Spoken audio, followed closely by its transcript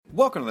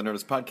Welcome to the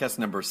Nerdist Podcast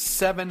number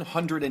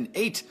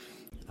 708.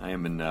 I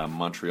am in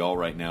Montreal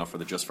right now for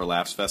the Just for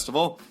Laughs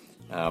Festival.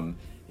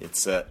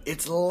 It's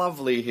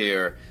lovely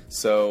here.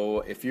 So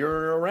if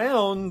you're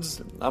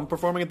around, I'm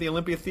performing at the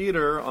Olympia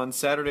Theater on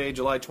Saturday,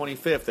 July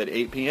 25th at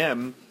 8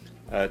 p.m.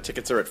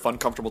 Tickets are at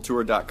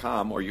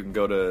funcomfortabletour.com, or you can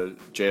go to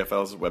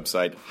JFL's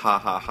website,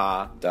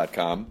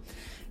 hahaha.com.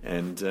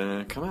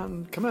 And come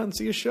out and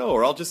see a show,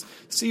 or I'll just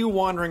see you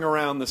wandering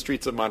around the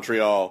streets of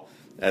Montreal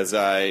as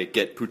I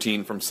get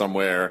poutine from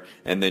somewhere,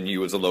 and then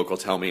you as a local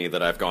tell me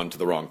that I've gone to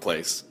the wrong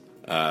place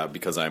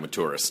because I'm a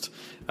tourist.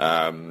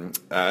 Désolé,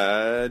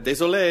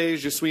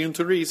 je suis un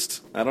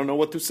touriste. I don't know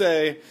what to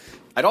say.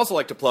 I'd also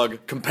like to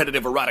plug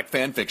competitive erotic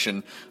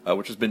fanfiction,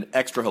 which has been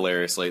extra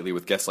hilarious lately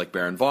with guests like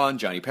Baron Vaughn,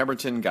 Johnny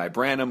Pemberton, Guy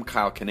Branum,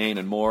 Kyle Kinane,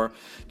 and more.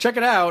 Check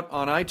it out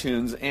on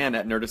iTunes and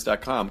at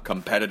Nerdist.com.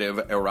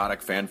 Competitive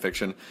erotic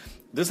fanfiction.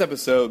 This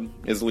episode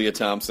is Lea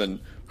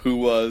Thompson, who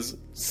was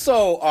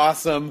so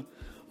awesome.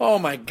 Oh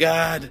my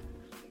God.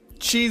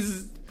 If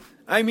you've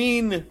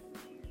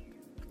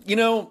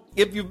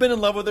been in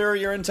love with her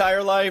your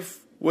entire life,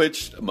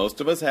 which most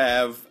of us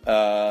have,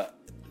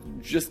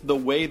 just the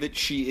way that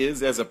she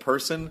is as a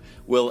person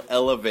will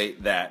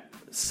elevate that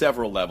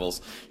several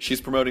levels. She's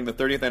promoting the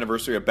 30th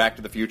anniversary of Back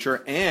to the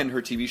Future and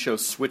her TV show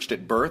Switched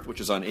at Birth, which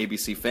is on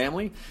ABC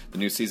Family. The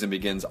new season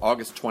begins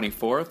August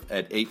 24th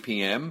at 8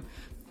 p.m.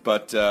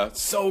 But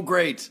so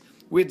great.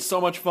 We had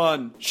so much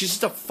fun. She's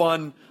just a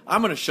fun...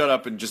 I'm going to shut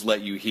up and just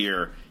let you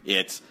hear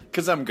it,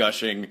 because I'm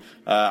gushing.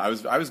 I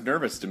was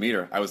nervous to meet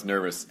her. I was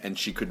nervous, and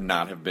she could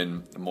not have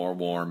been more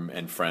warm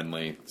and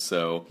friendly.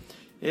 So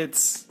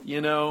it's,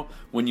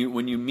 when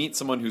you meet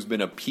someone who's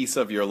been a piece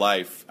of your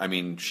life, I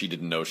mean, she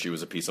didn't know she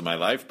was a piece of my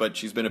life, but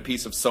she's been a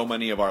piece of so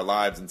many of our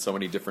lives in so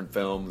many different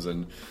films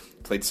and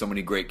played so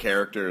many great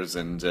characters,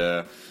 and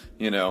it's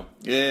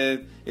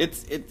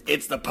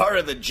the part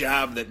of the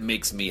job that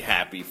makes me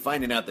happy,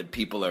 finding out that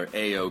people are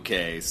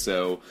A-okay.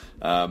 So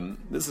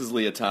this is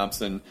Lea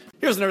Thompson.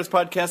 Here's Nerdist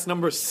Podcast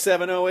number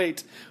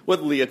 708 with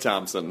Lea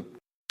Thompson.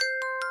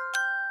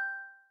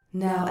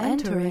 Now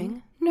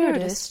entering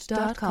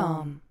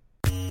Nerdist.com.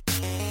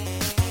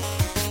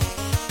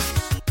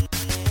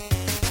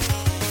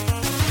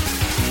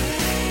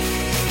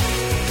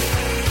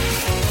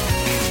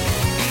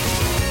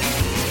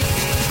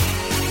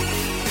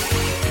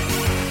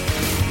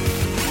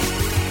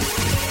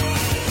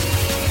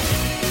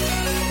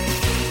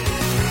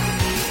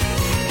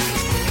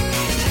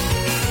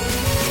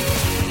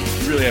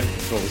 Really have to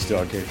control this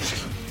dog here.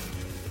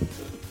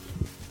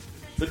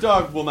 The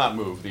dog will not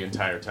move the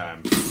entire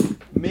time.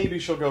 Maybe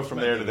she'll go from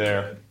there to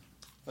there.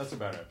 That's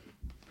about it.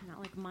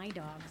 Not like my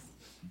dogs.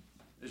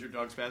 Is your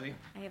dog spazzy?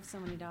 I have so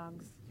many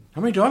dogs.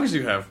 How many dogs do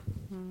you have?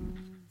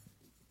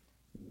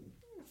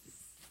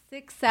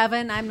 6,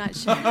 7, I'm not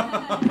sure.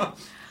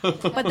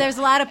 But there's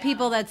a lot of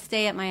people that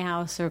stay at my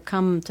house or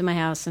come to my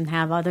house and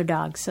have other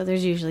dogs. So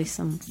there's usually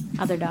some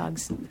other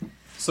dogs.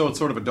 So it's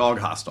sort of a dog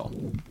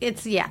hostel.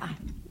 It's,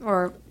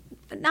 or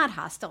not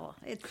hostile.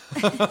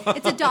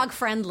 It's a dog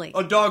friendly.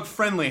 A dog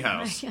friendly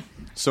house.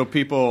 So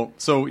people,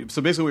 so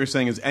basically what you're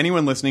saying is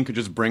anyone listening could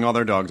just bring all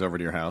their dogs over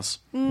to your house.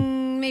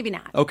 Maybe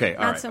not. Okay,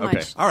 all not right. So okay,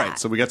 much all right. that.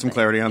 So we got some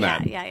clarity on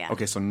that. Yeah.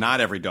 Okay, so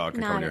not every dog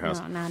can come to your house.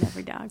 No, not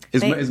every dog.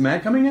 Is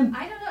Matt coming in?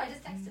 I don't know. I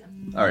just texted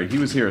him. All right, he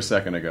was here a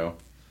second ago.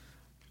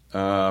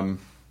 All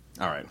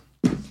right.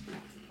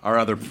 Our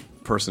other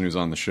person who's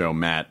on the show,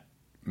 Matt,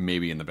 may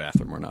be in the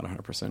bathroom. We're not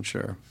 100%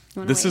 sure.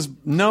 This is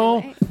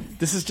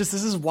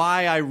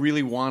why I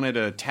really wanted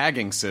a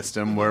tagging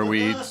system where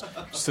we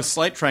just a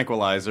slight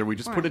tranquilizer. We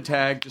just put a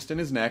tag just in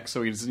his neck,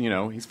 so he's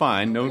he's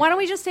fine. No. Why don't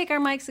we just take our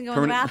mics and go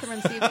in the bathroom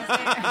and see if he's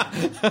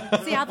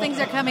there? See how things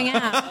are coming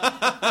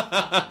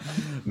out.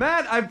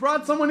 Matt, I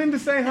brought someone in to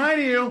say hi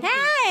to you.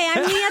 Hey,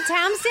 I'm Lea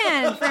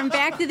Thompson from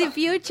Back to the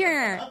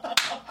Future.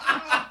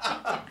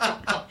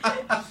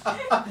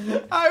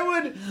 I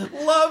would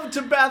love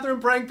to bathroom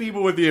prank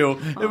people with you.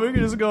 If we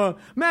could just go,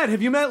 Matt,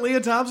 have you met Lea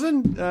Thompson?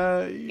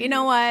 You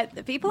know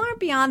what? People aren't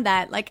beyond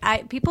that.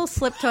 Like, people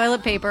slip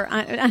toilet paper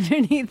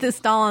underneath the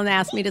stall and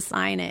ask me to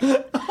sign it.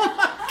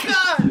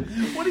 God,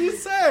 what do you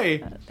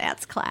say?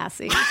 That's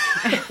classy.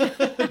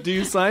 Do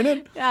you sign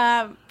it?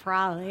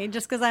 Probably.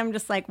 Just because I'm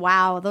just like,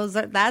 wow,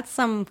 that's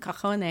some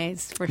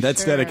cojones for sure.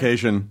 That's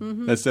dedication.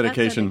 Mm-hmm. That's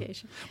dedication.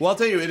 Well, I'll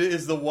tell you, it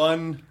is the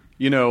one,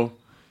 the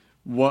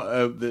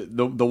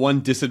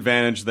one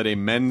disadvantage that a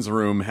men's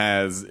room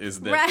has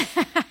is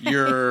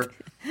that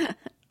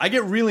I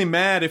get really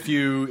mad if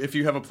you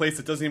have a place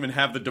that doesn't even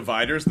have the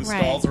dividers. The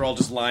stalls are all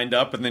just lined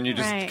up, and then you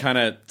just kind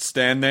of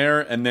stand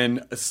there. And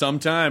then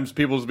sometimes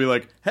people will be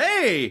like,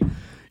 "Hey,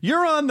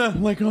 you're on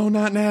the oh,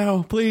 not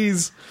now,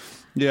 please."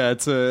 Yeah,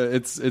 it's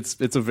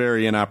a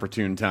very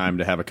inopportune time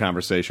to have a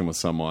conversation with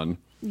someone.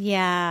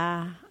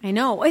 Yeah, I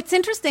know. It's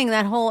interesting,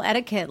 that whole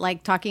etiquette,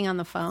 like talking on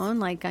the phone,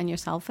 like on your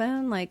cell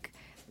phone, like.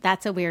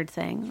 That's a weird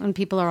thing when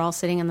people are all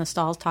sitting in the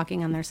stalls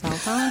talking on their cell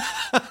phones.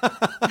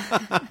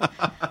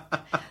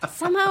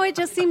 Somehow it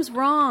just seems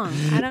wrong.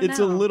 I don't know. It's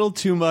a little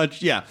too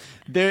much. Yeah.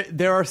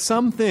 There are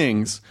some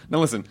things. Now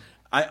listen,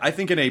 I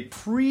think in a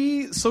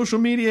pre-social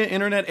media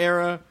internet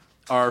era,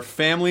 our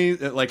family,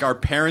 like our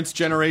parents'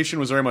 generation,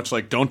 was very much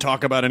like, don't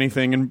talk about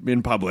anything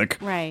in public.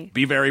 Right.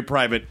 Be very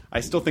private. I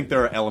still think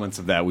there are elements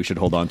of that we should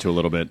hold on to a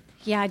little bit.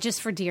 Yeah,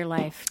 just for dear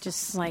life.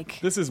 Just like...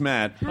 This is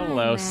Matt.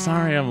 Hello. Matt.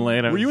 Sorry I'm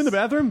late. Were you in the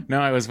bathroom? No,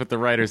 I was with the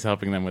writers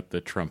helping them with the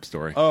Trump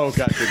story. Oh,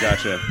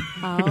 gotcha.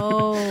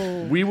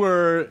 Oh. We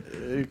were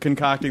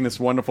concocting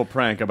this wonderful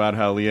prank about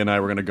how Leah and I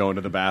were going to go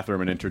into the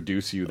bathroom and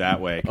introduce you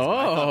that way.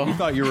 Oh. We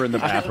thought you were in the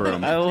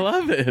bathroom. I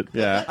love it.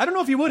 Yeah. I don't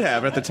know if you would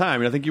have at the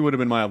time. I think you would have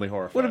been mildly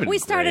horrified. Would have been We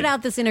started great.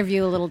 out this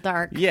interview a little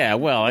dark. Yeah,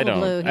 well, I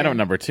Little blue don't here.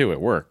 number 2 at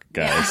work,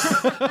 guys.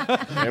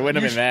 It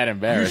wouldn't have been that You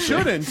embarrassing.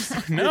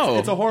 shouldn't. No.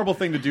 It's a horrible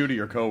thing to do to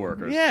your coworkers.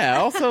 Yeah,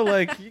 also,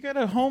 like, you got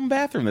a home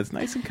bathroom that's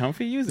nice and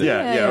comfy. Use it.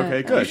 Yeah, okay,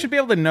 You good. should be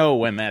able to know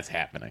when that's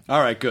happening. All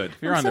right, good. If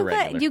you're on the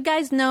regular. You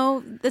guys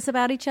know this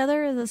about each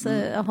other? Is this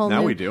a whole Now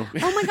new... we do.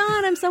 Oh my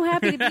God, I'm so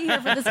happy to be here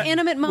for this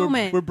intimate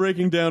moment. We're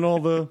breaking down all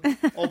the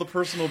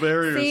personal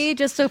barriers. See,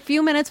 just a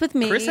few minutes with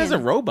me. Chris has a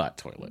robot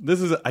toilet.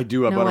 I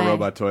do have No on a way.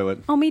 robot toilet.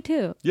 Oh, me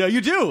too. Yeah,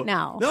 you do.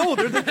 No.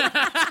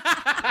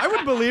 I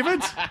wouldn't believe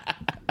it.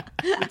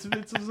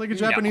 It's like a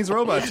Japanese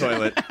robot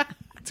toilet.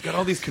 It's got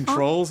all these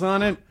controls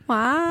on it.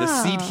 Wow.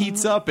 The seat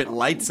heats up. It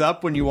lights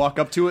up when you walk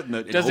up to it, and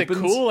it Does it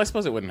opens. cool? I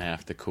suppose it wouldn't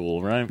have to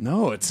cool, right?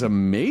 No, it's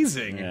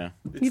amazing. Yeah.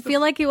 You feel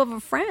like you have a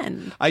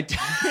friend.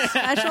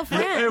 Special I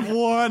friend. have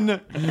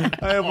one.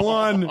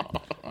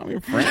 I'm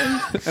your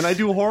friend. And I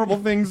do horrible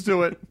things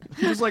to it.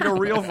 Just like a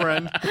real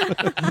friend.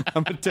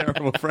 I'm a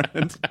terrible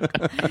friend.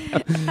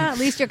 At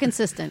least you're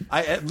consistent.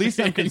 At least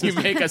I'm You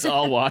consistent. make us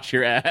all wash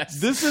your ass.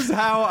 This is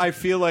how I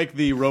feel like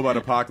the robot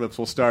apocalypse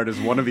will start, is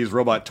one of these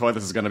robot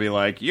toilets is going to be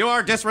like, you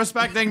are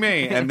disrespecting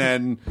me. And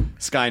then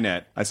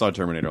Skynet. I saw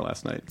Terminator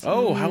last night.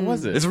 Oh, how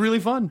was it? It's really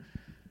fun.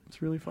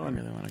 It's really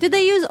fun. Did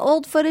they use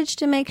old footage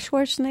to make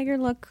Schwarzenegger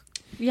look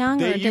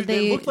young, or did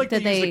It looked like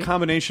did they used a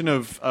combination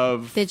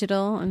of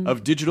digital and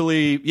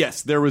digitally.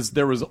 Yes, there was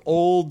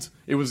old.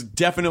 It was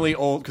definitely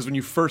old, because when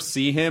you first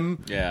see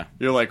him, Yeah.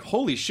 you're like,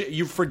 holy shit!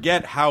 You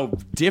forget how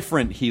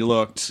different he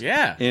looked.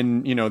 Yeah.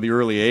 In the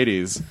early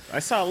 '80s. I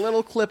saw a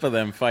little clip of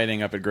them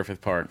fighting up at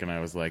Griffith Park, and I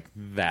was like,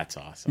 "That's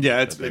awesome."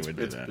 Yeah, that they would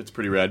do that. it's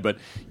pretty rad. But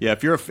yeah,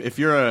 if you're a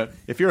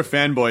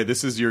fanboy,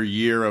 this is your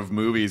year of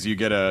movies. You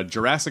get a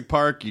Jurassic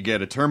Park, you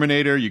get a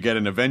Terminator, you get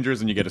an Avengers,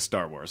 and you get a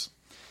Star Wars.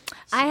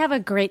 I have a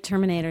great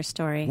Terminator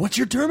story. What's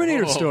your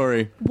Terminator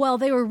story? Well,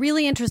 they were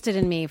really interested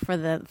in me for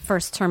the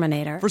first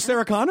Terminator. For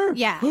Sarah Connor?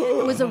 Yeah,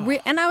 it was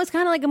and I was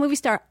kind of like a movie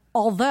star.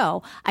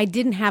 Although I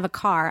didn't have a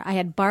car, I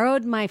had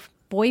borrowed my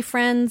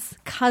boyfriend's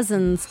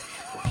cousin's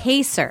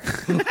Pacer.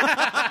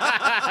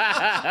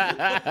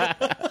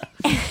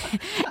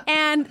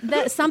 And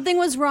something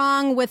was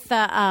wrong with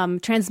the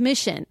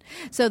transmission.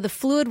 So the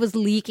fluid was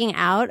leaking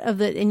out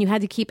of and you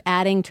had to keep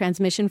adding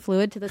transmission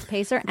fluid to this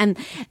Pacer. And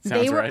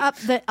they were right. up,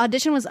 the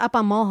audition was up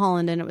on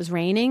Mulholland and it was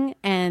raining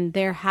and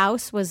their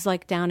house was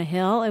like down a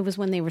hill. It was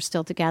when they were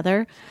still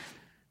together,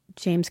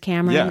 James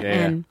Cameron. Yeah.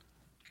 And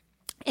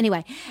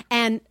anyway,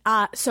 and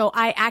so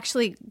I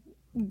actually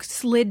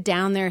slid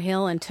down their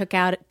hill and took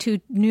out 2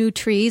 new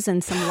trees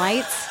and some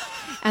lights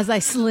as I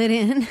slid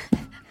in.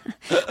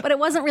 But it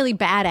wasn't really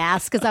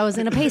badass because I was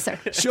in a Pacer.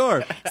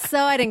 Sure. So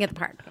I didn't get the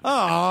part. Oh.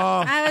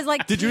 I was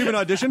like... Did you even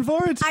audition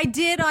for it? I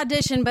did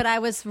audition, but I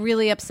was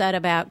really upset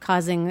about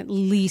causing at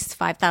least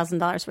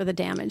 $5,000 worth of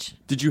damage.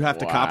 Did you have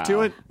to cop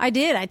to it? I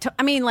did.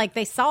 I mean, like,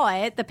 they saw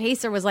it. The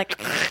Pacer was like...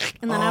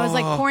 And then I was,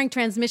 like, pouring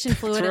transmission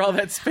fluid. That's where all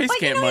that Space but,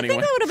 Camp I money think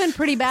went. that would have been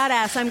pretty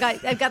badass.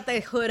 I've got the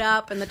hood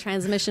up and the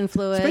transmission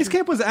fluid. Space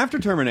Camp was after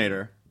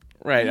Terminator.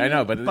 Right, I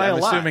know, but By a I'm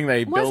lot. assuming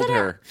they Was billed it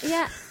her.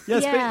 Yeah.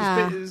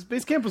 Yeah,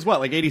 Space Camp was what,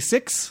 like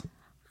 86?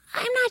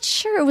 I'm not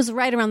sure. It was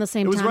right around the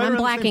same It was time. right I'm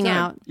around the same blacking time.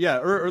 out. Yeah,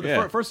 or the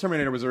Yeah. first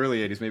Terminator was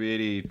early 80s, maybe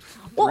 80.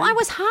 Well, I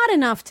was hot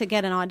enough to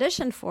get an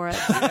audition for it.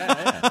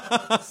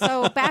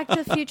 So Back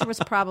to the Future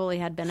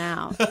had been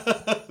out.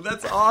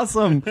 That's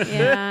awesome.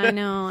 Yeah, I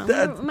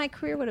know. My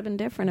career would have been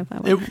different if I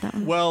went with that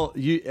one. Well,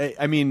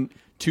 I mean,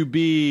 to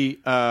be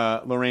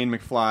Lorraine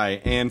McFly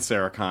and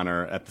Sarah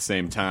Connor at the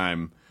same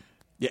time,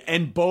 yeah,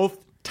 and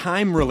both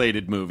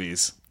time-related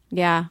movies.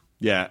 Yeah.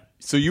 Yeah.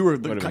 So you were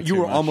Would've been you too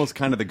were much. almost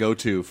kind of the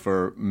go-to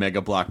for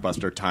mega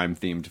blockbuster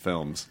time-themed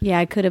films. Yeah,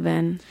 I could have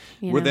been.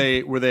 You Were know.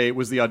 they?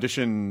 Was the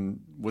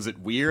audition? Was it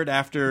weird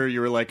after you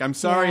were like, "I'm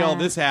sorry, Yeah. all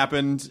this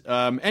happened.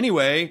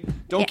 Anyway,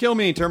 don't kill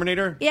me,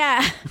 Terminator."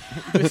 Yeah.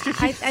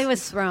 I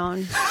was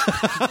thrown.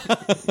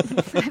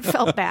 I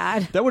felt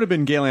bad. That would have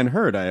been Galen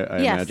Hurd,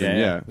 I Yes.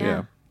 imagine.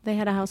 Yeah. They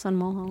had a house on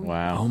Mulholland.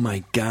 Wow. Oh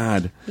my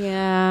God.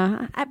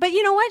 Yeah. But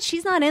you know what?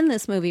 She's not in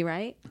this movie,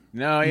 right?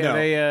 No, yeah, No,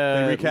 they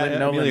recast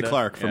Lynn Amelia Nolan-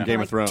 Clark from yeah.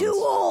 Game of Thrones. Too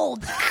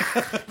old.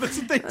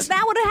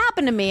 That would have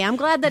happened to me. I'm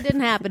glad that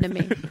didn't happen to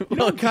me.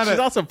 Well, she's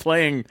also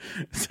playing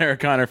Sarah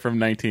Connor from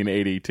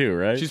 1982,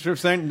 right? She's from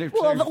from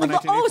Well,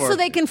 1984. so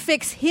they can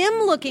fix him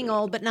looking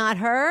old, but not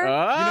her.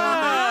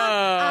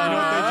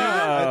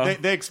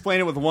 They explain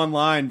it with one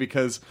line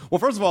because, well,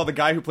 first of all, the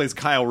guy who plays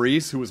Kyle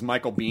Reese, who was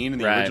Michael Bean in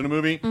the Right. original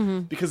movie,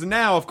 because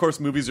now of course,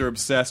 movies are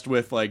obsessed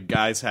with like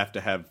guys have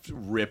to have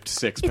ripped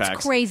six packs.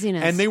 It's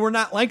craziness. And they were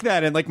not like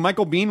that. And like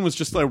Michael Biehn was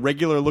just a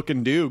regular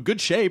looking dude, good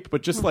shape,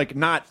 but just like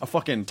not a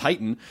fucking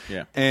titan.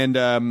 Yeah. And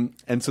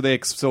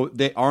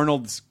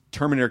Arnold's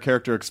Terminator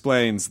character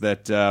explains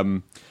that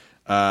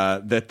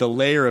that the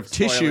layer of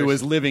tissue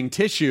is living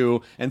tissue,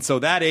 and so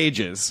that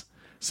ages.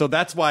 So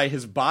that's why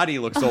his body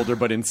looks older,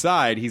 but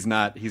inside he's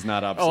not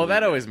obsolete. Oh,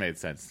 that always made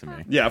sense to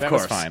me. Yeah, of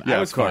course. Was fine. Yeah, I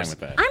was of course.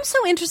 fine with that. I'm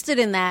so interested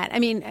in that. I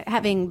mean,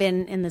 having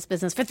been in this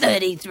business for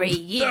 33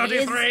 years.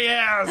 33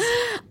 years!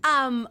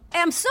 I'm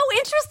so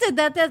interested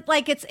that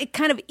like it's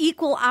kind of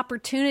equal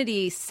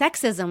opportunity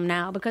sexism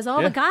now, because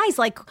all the guys,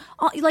 like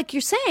you're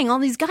saying, all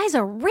these guys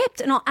are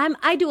ripped. And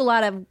I do a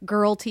lot of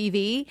girl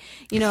TV,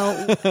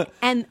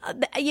 and,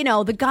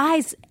 the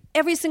guys,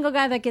 every single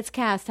guy that gets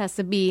cast has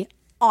to be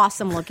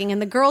awesome looking,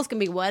 and the girls can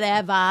be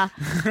whatever. I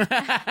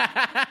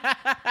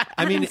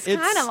mean, it's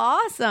kind of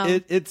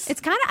awesome.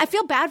 It's kind of. I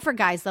feel bad for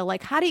guys though.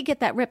 Like, how do you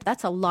get that rip?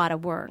 That's a lot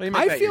of work. Well, you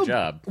make that your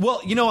job.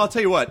 Well, I'll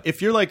tell you what.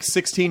 If you're like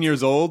 16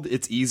 years old,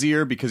 it's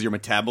easier because your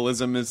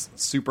metabolism is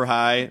super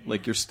high.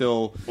 Like you're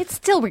still. It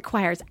still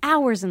requires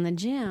hours in the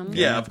gym.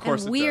 Yeah, of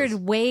course. And weird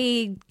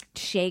weight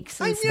shakes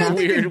and I stuff.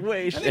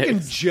 think in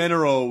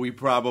general we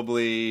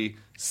probably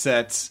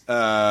set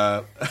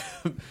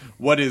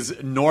what is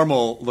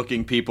normal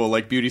looking people,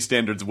 like beauty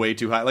standards, way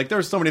too high. Like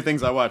there's so many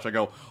things I watch, I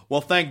go, well,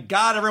 thank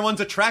God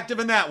everyone's attractive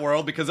in that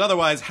world, because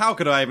otherwise how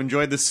could I have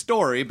enjoyed this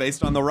story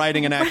based on the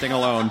writing and acting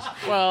alone?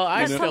 Well,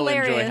 I That's still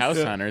enjoy hilarious.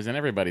 House Hunters, and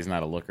everybody's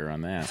not a looker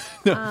on that.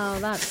 Oh,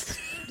 that's.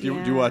 Do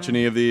you watch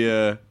any of the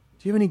do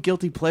you have any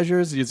guilty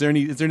pleasures? Is there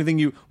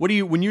anything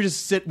when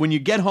you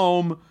get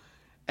home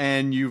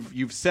and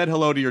you've said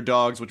hello to your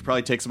dogs, which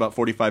probably takes about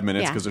 45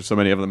 minutes because there's so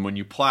many of them, when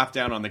you plop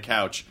down on the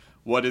couch,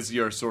 what is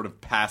your sort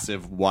of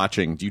passive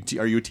watching?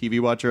 Are you a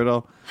TV watcher at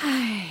all?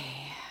 I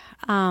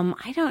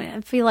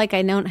feel like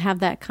I don't have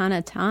that kind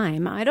of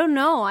time. I don't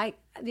know.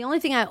 The only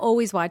thing I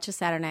always watch is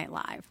Saturday Night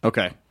Live.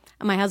 Okay.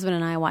 And my husband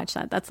and I watch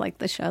that. That's like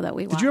the show that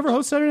we watch. Did you ever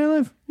host Saturday Night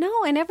Live? No,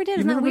 I never did.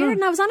 Isn't that never weird? been on?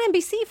 And I was on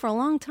NBC for a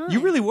long time. You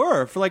really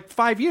were for like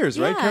 5 years,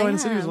 right? Carolina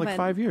City was but like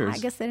 5 years. I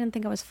guess they didn't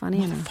think I was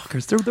funny enough.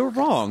 Fuckers, they're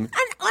wrong. And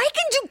I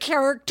can do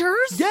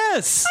characters.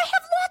 Yes. I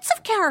have lots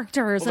of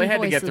characters. Well, they and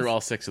had voices. to get through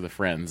all 6 of the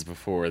Friends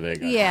before they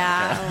got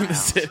Yeah, the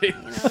city.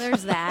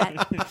 there's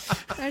that.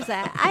 There's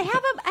that. I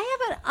have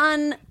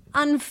an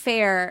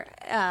unfair,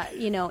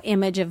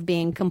 image of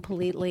being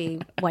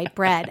completely white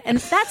bread, and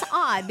that's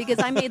odd because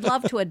I made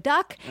love to a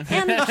duck and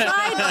tried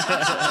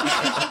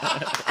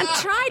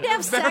to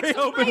have sex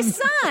with my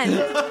son.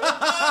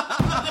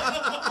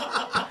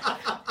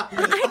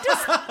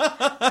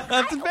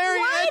 That's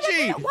very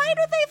edgy. Why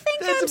do they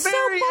think I'm That's so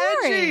very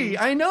boring? edgy.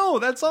 I know.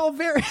 That's all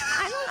very.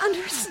 I don't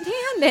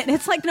understand it.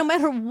 It's like no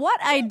matter what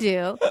I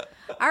do.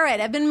 All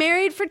right, I've been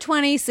married for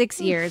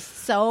 26 years.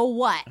 So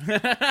what?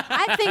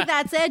 I think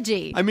that's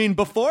edgy. I mean,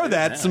 before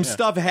that, some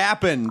stuff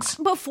happened.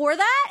 Before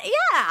that,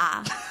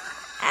 yeah.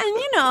 And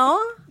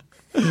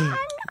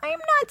I'm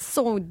not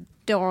so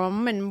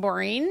dumb and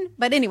boring.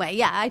 But anyway,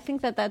 yeah, I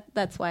think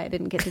that's why I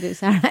didn't get to do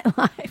Saturday Night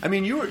Live. I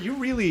mean, you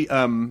really.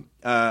 I'm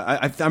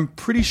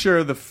pretty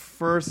sure the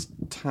first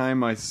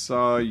time I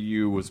saw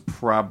you was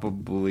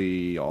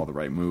probably All the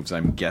Right Moves.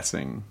 I'm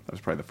guessing that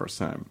was probably the first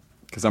time,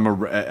 because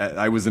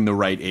I was in the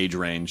right age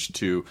range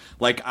to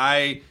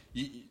I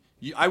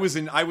was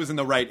in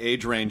the right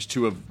age range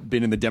to have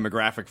been in the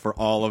demographic for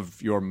all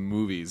of your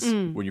movies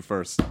when you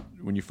first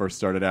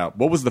started out.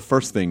 What was the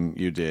first thing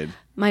you did?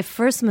 My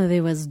first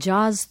movie was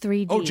Jaws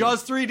 3D. Oh,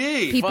 Jaws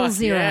 3D. People Fuck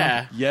Zero.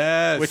 yeah.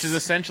 Yes. Which is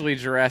essentially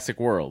Jurassic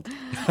World.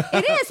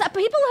 It is.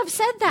 People have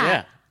said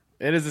that.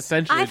 Yeah. It is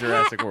essentially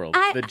Jurassic World.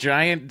 The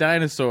giant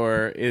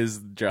dinosaur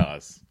is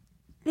Jaws.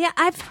 Yeah,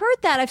 I've heard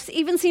that. I've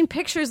even seen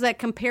pictures that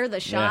compare the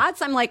shots.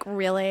 Yeah. I'm like,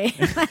 really?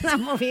 That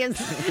movie is.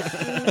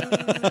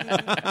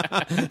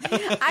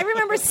 I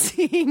remember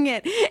seeing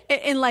it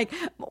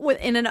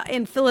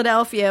in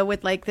Philadelphia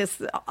with like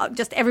this.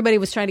 Just everybody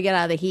was trying to get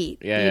out of the heat,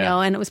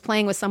 and it was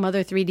playing with some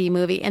other 3D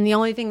movie. And the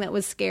only thing that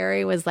was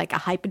scary was like a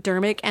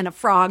hypodermic and a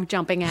frog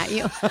jumping at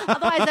you.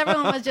 Otherwise,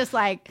 everyone was just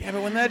like. Yeah,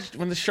 but when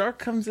the shark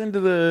comes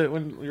into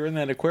when you're in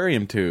that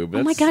aquarium tube.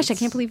 Oh my gosh! I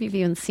can't believe you've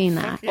even seen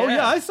that. Yeah. Oh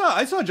yeah, I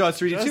saw Jaws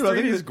 3D Jaws too.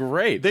 3D is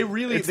great. They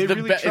really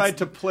tried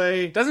to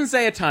play. Doesn't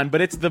say a ton, but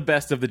it's the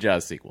best of the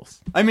Jaws sequels.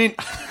 I mean,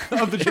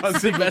 of the Jaws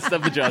it's the best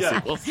of the Jaws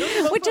sequels.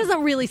 Which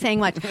isn't really saying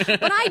much.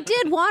 But I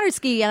did water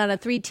ski on a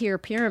 3-tier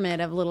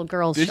pyramid of little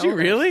girls' Did shoulders. you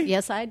really?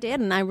 Yes, I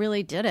did, and I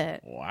really did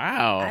it.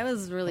 Wow. I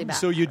was really bad.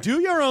 So you do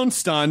your own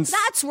stunts.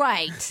 That's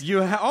right. You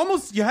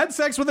had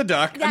sex with a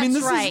duck. That's I mean,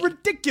 this right. is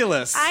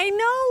ridiculous. I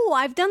know.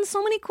 I've done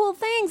so many cool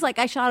things. Like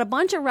I shot a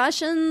bunch of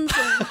Russians.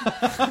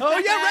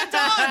 Oh yeah, Red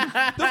Dawn,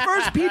 the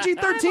first PG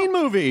PG-13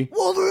 movie.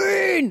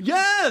 Wolverine.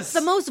 Yes.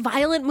 The most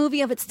violent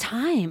movie of its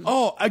time.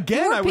 Oh,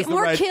 again, I was the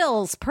more right...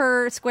 kills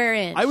per square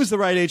inch. I was the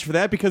right age for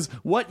that because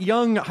what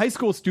young high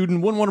school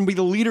student wouldn't want to be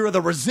the leader of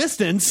the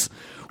resistance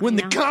when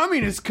the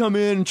communists come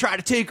in and try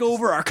to take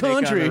over our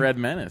country? Take on the Red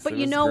Menace. But It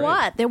you was know great.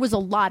 what? There was a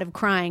lot of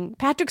crying.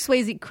 Patrick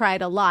Swayze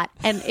cried a lot,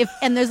 and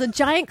there's a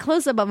giant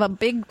close-up of a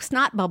big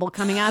snot bubble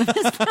coming out of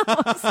his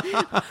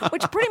nose,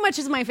 which pretty much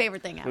is my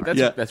favorite thing ever.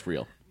 But that's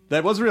real.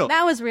 That was real.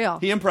 That was real.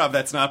 He improv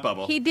that snot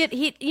bubble. He did.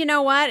 You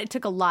know what? It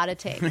took a lot of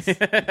takes.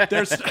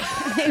 There's...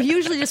 It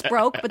usually just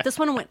broke, but this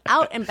one went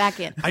out and back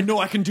in. I know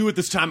I can do it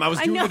this time. I was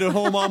doing it at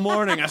home all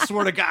morning. I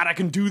swear to God, I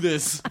can do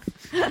this.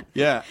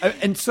 Yeah.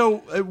 And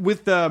so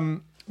with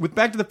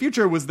Back to the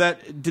Future,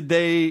 did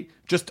they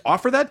just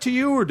offer that to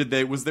you, or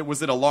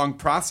was it a long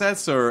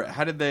process, or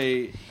how did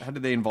they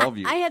involve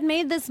you? I had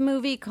made this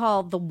movie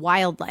called The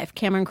Wildlife.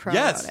 Cameron Crowe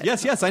wrote it.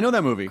 Yes, I know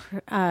that movie.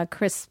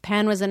 Chris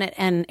Penn was in it,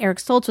 and Eric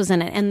Stoltz was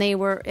in it, and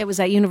it was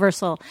at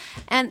Universal,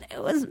 and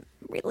it was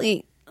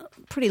really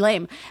pretty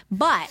lame,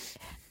 but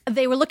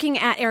they were looking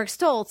at Eric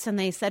Stoltz and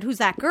they said, "Who's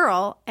that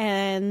girl?"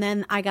 And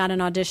then I got an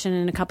audition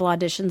and a couple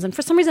auditions, and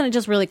for some reason it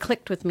just really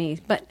clicked with me.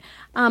 But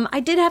I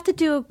did have to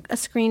do a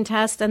screen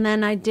test, and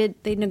then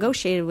they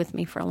negotiated with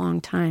me for a long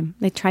time.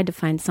 They tried to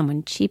find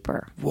someone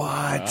cheaper.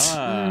 What?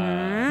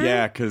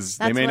 Yeah, because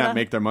they may not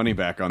make their money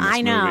back on this movie.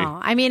 I know.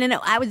 I mean, and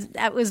I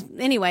was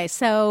anyway.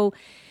 So,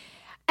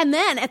 and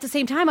then at the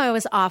same time, I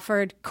was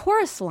offered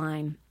chorus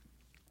line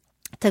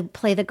to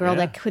play the girl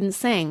that couldn't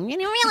sing. You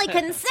really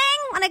couldn't sing.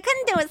 What I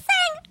couldn't do is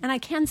sing, and I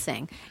can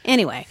sing.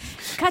 Anyway,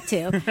 cut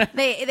to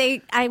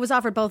I was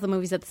offered both the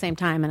movies at the same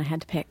time, and I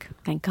had to pick.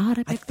 Thank God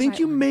I picked. I think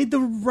you made the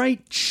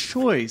right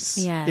choice.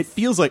 Yes. It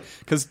feels like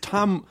because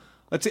Tom.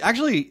 Let's see.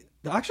 Actually,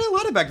 a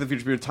lot of Back to the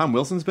Future. Tom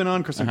Wilson's been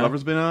on. Kristen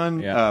Glover's been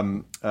on.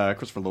 Yeah.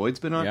 Christopher Lloyd's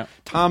been on. Yeah.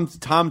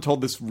 Tom told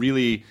this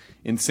really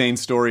insane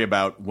story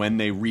about when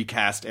they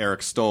recast Eric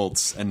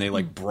Stoltz and they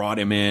brought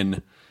him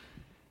in.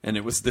 And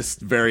it was this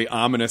very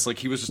ominous,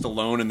 he was just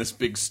alone in this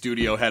big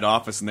studio head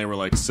office, and they were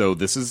like, "So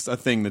this is a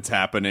thing that's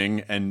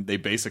happening," and they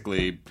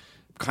basically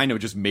kind of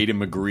just made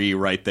him agree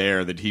right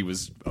there that he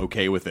was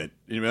okay with it.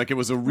 It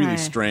was a really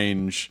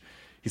strange.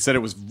 He said it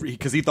was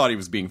because he thought he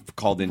was being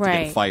called in to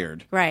get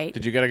fired. Right.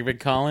 Did you get a big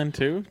call in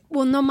too?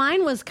 Well, no,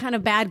 mine was kind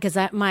of bad because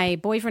my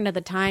boyfriend at the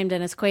time,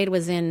 Dennis Quaid,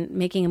 was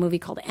making a movie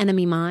called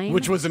Enemy Mine.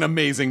 Which was an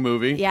amazing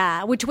movie.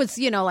 Yeah, which was,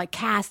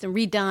 cast and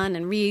redone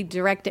and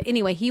redirected.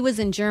 Anyway, he was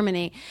in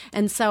Germany,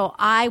 and so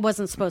I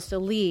wasn't supposed to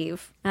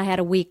leave. I had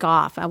a week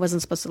off. I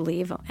wasn't supposed to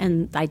leave,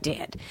 and I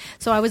did.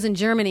 So I was in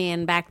Germany,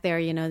 and back there,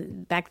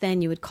 back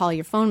then you would call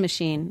your phone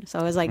machine. So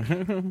I was like,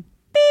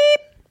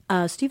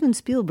 beep, Steven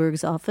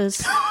Spielberg's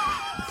office.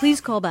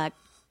 Please call back.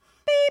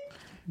 Beep.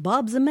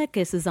 Bob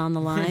Zemeckis is on the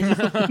line.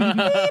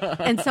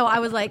 And so I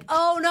was like,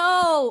 oh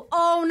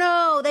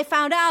no, they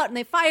found out and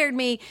they fired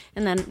me.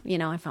 And then,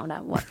 I found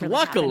out what really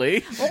Luckily.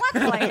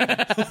 happened.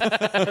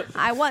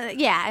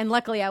 Luckily. And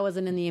luckily I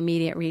wasn't in the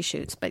immediate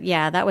reshoots. But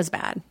yeah, that was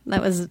bad.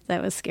 That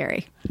was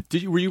scary.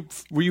 Were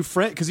you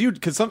friend?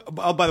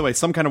 By the way,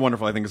 Some Kind of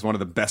Wonderful, I think, is one of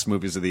the best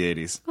movies of the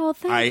 80s. Oh,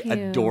 thank you. I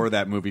adore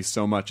that movie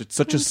so much. It's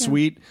such a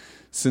sweet,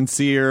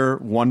 sincere,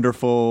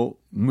 wonderful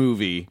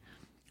movie.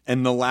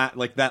 And the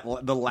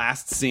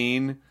last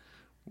scene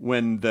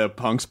when the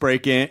punks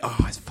break in,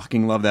 I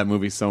fucking love that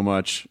movie so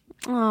much.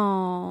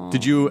 Oh.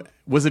 Did you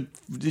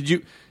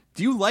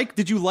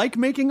like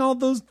making all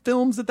those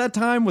films at that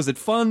time? Was it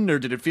fun, or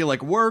did it feel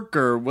like work,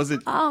 or was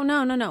it? Oh,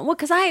 no. Well,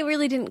 because I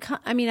really didn't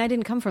I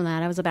didn't come from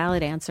that. I was a ballet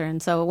dancer,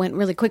 and so it went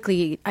really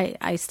quickly.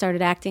 I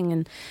started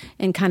acting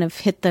and kind of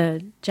hit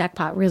the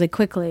jackpot really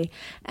quickly.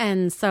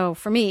 And so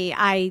for me,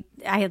 I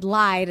had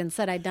lied and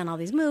said I'd done all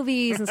these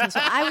movies and stuff. So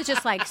I was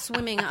just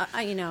swimming, No,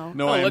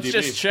 let's IMDb.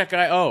 just check. It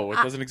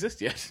doesn't exist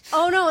yet.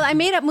 Oh, no, I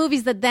made up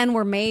movies that then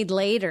were made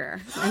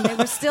later, and they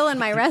were still in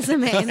my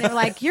resume, and they were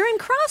like, "You're in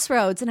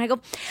Crossroads," and I go,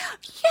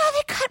 "Yeah,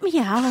 they cut me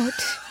out."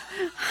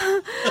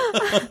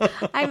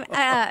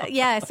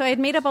 So I had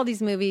made up all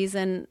these movies,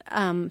 and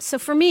so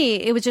for me,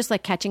 it was just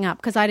like catching up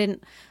because I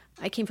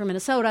came from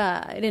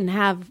Minnesota.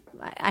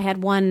 I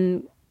had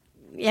one.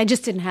 I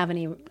just didn't have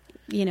any.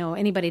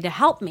 Anybody to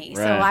help me.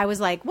 So I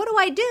was like, what do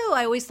I do?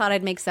 I always thought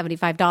I'd make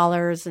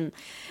 $75 and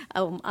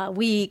a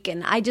week.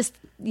 And I just,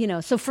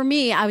 so for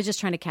me, I was just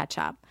trying to catch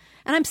up.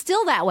 And I'm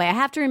still that way. I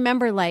have to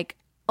remember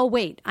oh,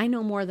 wait, I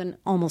know more than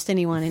almost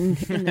anyone in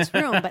this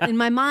room. But in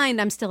my mind,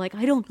 I'm still like,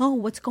 I don't know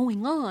what's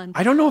going on.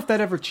 I don't know if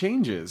that ever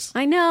changes.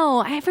 I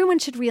know. Everyone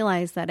should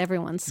realize that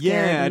everyone's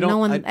scared.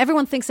 Yeah,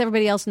 everyone thinks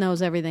everybody else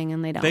knows everything,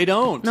 and they don't. They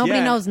don't. Nobody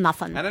yeah. knows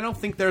nothing. And I don't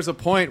think there's a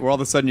point where all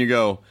of a sudden you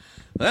go,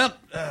 well,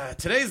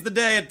 today's the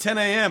day at 10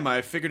 a.m.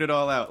 I figured it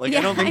all out. I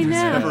don't think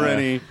there's ever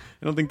any.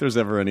 I don't think there's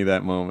ever any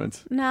that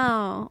moment.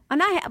 No, and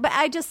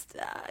I just,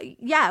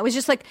 it was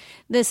just like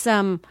this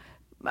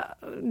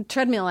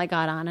treadmill I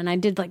got on, and I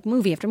did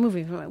movie after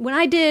movie. When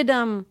I did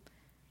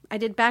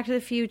Back to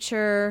the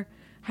Future,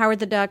 Howard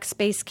the Duck,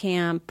 Space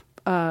Camp.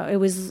 It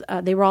was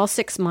they were all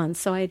 6 months,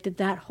 so I did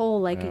that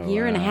whole a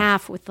year and a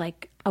half with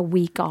a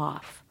week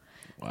off.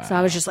 Wow. So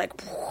I was just like.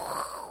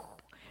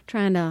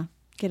 trying to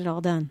get it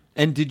all done.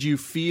 And did you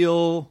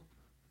feel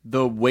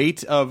the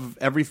weight of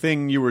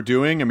everything you were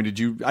doing? I mean,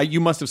 you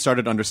must have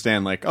started to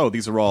understand, like, oh,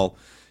 these are all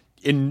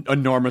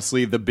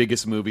enormously the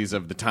biggest movies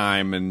of the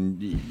time,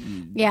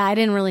 and yeah, I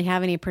didn't really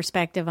have any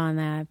perspective on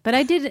that, but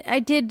I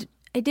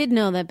did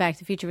know that Back to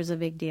the Future was a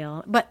big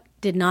deal, but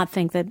did not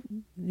think that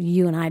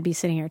you and I'd be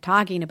sitting here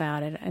talking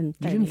about it. And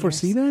you didn't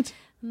foresee that?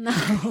 No.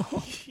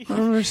 I don't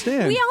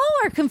understand. We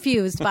all are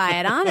confused by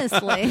it,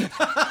 honestly.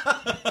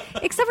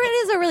 Except for it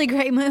is a really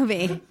great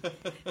movie.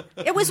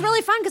 It was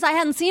really fun because I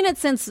hadn't seen it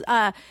since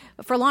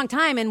for a long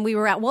time, and we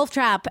were at Wolf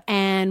Trap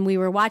and we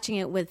were watching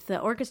it with the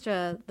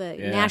orchestra, the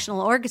National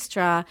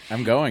Orchestra.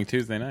 I'm going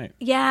Tuesday night.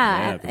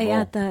 Yeah,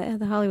 at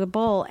the Hollywood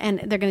Bowl,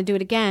 and they're going to do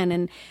it again.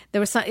 And it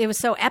was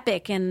so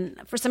epic, and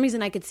for some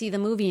reason I could see the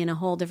movie in a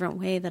whole different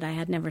way that I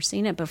had never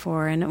seen it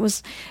before. And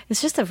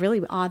it's just a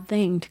really odd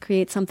thing to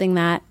create something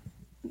that,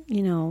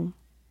 you know,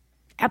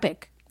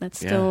 epic, that's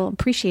still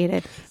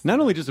appreciated. Not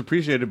only just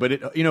appreciated, but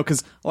it, you know,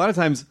 because a lot of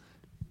times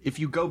if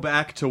you go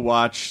back to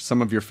watch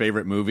some of your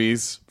favorite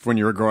movies when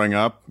you were growing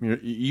up,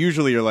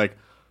 usually you're like,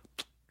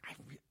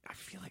 I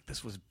feel like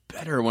this was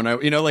better when a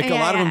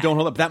lot of them don't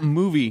hold up. That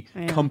movie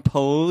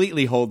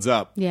completely holds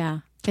up. Yeah.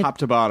 Top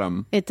to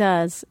bottom. It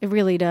does. It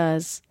really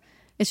does.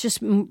 It's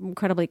just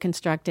incredibly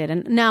constructed.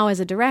 And now as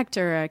a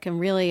director, I can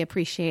really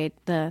appreciate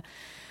the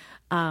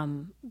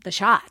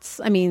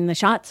shots. I mean, the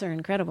shots are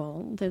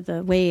incredible.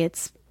 The way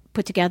it's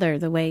put together,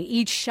 the way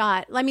each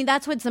shot. I mean,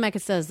 that's what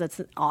Zemeckis says.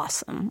 That's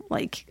awesome.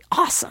 Like,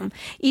 awesome.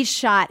 Each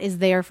shot is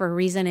there for a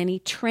reason, and he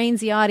trains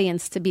the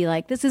audience to be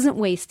like, this isn't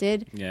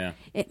wasted. Yeah.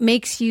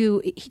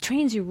 He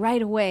trains you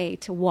right away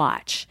to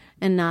watch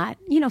and not,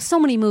 so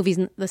many movies,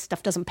 this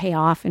stuff doesn't pay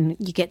off and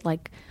you get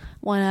like,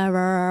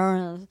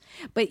 whatever.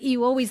 But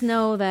you always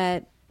know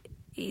that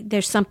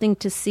there's something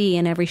to see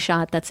in every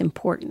shot that's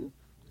important.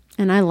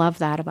 And I love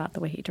that about the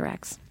way he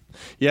directs.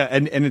 Yeah,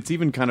 and it's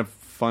even kind of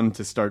fun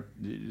to start,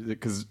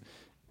 because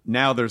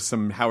now there's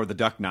some Howard the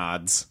Duck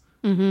nods.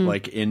 Mm-hmm.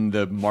 Like in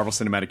the Marvel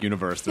Cinematic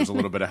Universe, there's a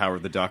little bit of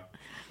Howard the Duck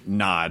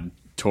nod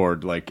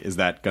toward, like, is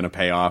that going to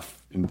pay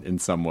off in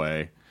some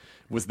way?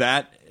 Was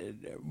that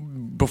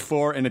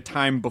in a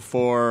time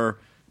before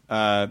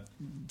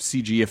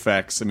CG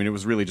effects? I mean, it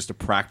was really just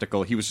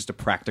he was just a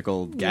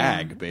practical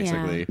gag,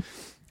 basically. Yeah.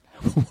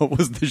 What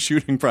was the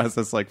shooting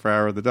process like for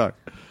Howard the Duck?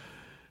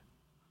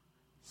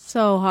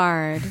 So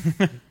hard.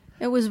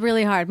 It was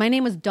really hard. My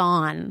name was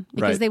Dawn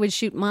because they would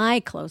shoot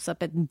my close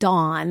up at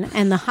dawn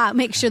and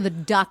make sure the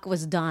duck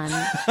was done.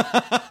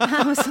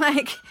 I was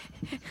like,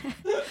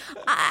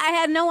 I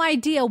had no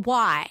idea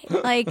why.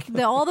 Like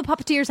all the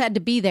puppeteers had to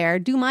be there,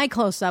 do my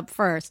close up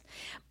first.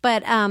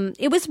 But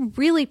it was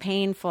really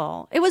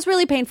painful. It was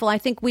really painful. I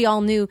think we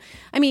all knew.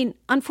 I mean,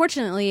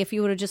 unfortunately, if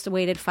you would have just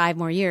waited 5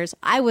 more years,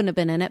 I wouldn't have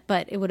been in it,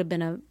 but it would have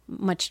been a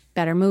much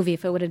better movie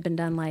if it would have been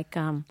done like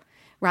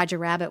Roger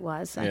Rabbit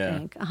was, I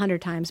think, 100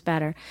 times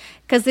better.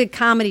 Because the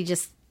comedy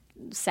just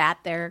sat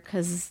there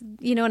because,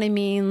 you know what I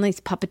mean? These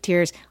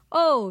puppeteers,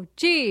 oh,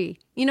 gee,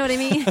 you know what I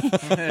mean?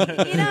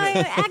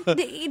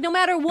 No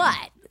matter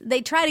what.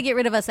 They try to get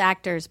rid of us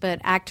actors,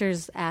 but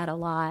actors add a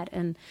lot.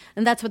 And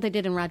that's what they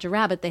did in Roger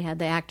Rabbit. They had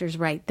the actors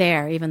right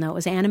there. Even though it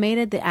was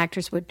animated, the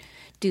actors would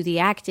do the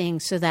acting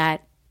so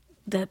that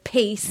the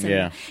pace and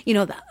there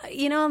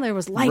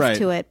was life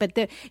to it, but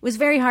it was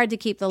very hard to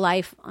keep the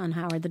life on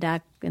Howard the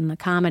Duck in the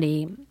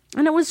comedy,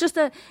 and it was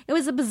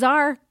a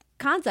bizarre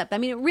concept. I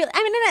mean,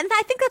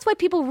 I think that's why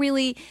people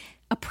really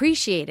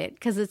appreciate it,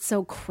 because it's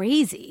so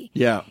crazy.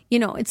 Yeah,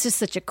 it's just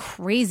such a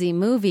crazy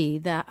movie,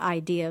 the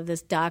idea of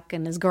this duck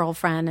and his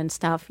girlfriend and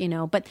stuff,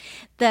 but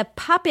the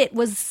puppet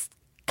was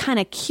kind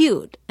of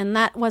cute, and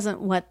that wasn't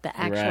what the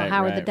actual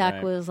Howard the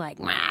Duck was like.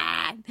 Wah!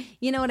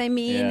 You know what I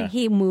mean? Yeah.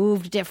 He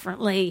moved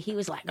differently. He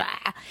was like,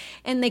 wah!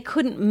 And they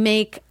couldn't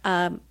make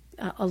a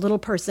little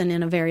person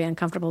in a very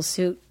uncomfortable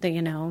suit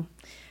that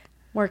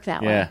work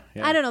that way.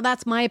 Yeah. I don't know.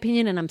 That's my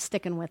opinion, and I'm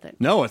sticking with it.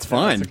 No, it's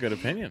fine. That's a good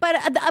opinion. But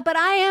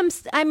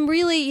I'm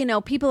really,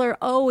 people are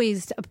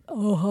always, we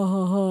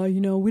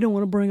don't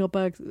want to bring up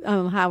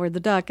Howard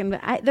the Duck, and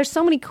there's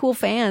so many cool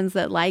fans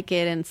that like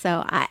it, and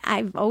so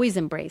I've always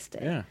embraced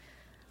it. Yeah.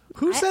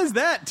 Who says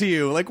that to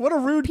you? Like, what a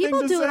rude thing to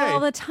say. People do it all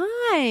the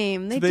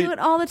time. They do it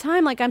all the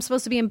time. Like, I'm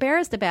supposed to be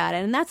embarrassed about it.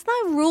 And that's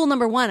not rule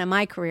number 1 in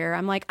my career.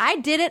 I'm like, I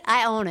did it.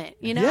 I own it.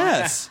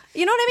 Yes.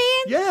 You know what I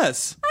mean?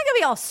 Yes. I'm not going to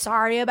be all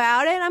sorry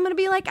about it. I'm going to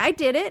be like, I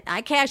did it.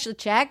 I cashed the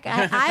check.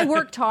 I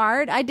worked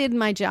hard. I did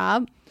my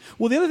job.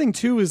 Well, the other thing,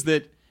 too, is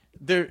that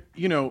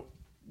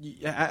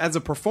as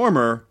a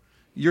performer,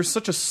 you're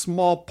such a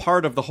small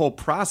part of the whole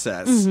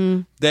process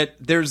that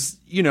there's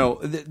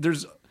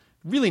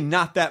really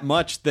not that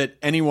much that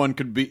anyone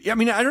could be. I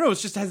mean, I don't know.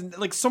 It's just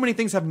so many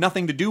things have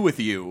nothing to do with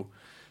you.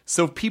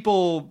 So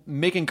people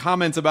making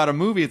comments about a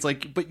movie, it's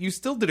like, but you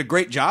still did a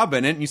great job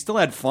in it, and you still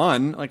had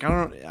fun. Like,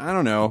 I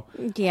don't know.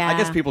 Yeah. I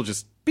guess people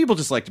just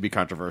like to be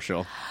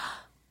controversial.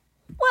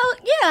 Well,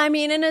 yeah, I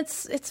mean, and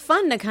it's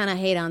fun to kind of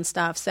hate on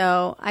stuff.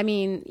 So, I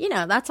mean,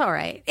 that's all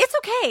right. It's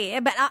okay.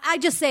 But I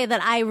just say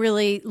that I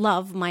really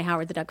love my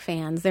Howard the Duck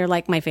fans. They're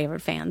like my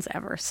favorite fans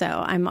ever. So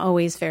I'm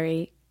always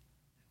very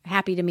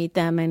happy to meet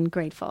them and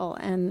grateful.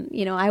 And,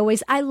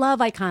 I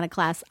love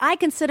iconoclasts. I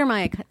consider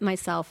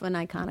myself an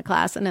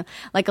iconoclast and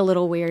like a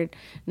little weird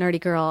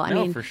nerdy girl. I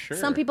mean, for sure.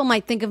 Some people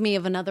might think of me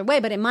of another way,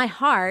 but in my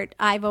heart,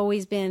 I've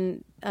always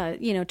been,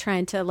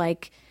 trying to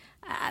like,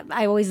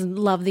 I always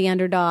love the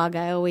underdog.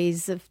 I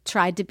always have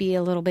tried to be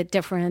a little bit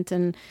different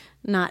and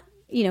not,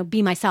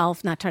 be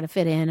myself, not try to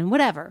fit in and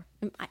whatever.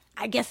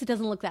 I guess it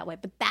doesn't look that way,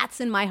 but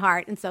that's in my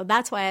heart. And so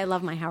that's why I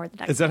love my Howard the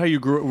Duck. Is that how you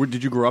grew?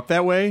 Did you grow up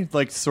that way?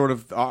 Like sort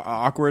of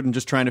awkward and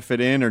just trying to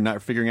fit in or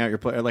not figuring out your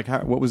play? Like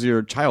what was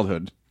your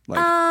childhood like?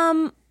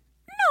 No,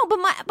 but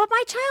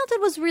my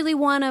childhood was really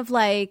one of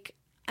like,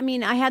 I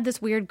mean, I had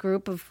this weird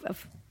group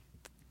of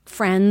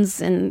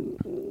friends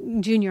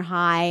in junior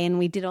high, and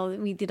we did all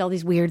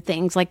these weird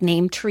things like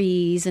name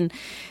trees and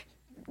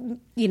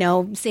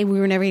say we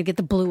were never gonna get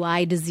the blue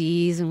eye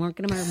disease and weren't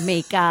gonna wear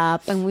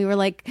makeup, and we were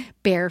like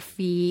bare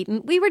feet,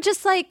 and we were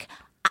just like,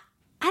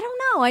 I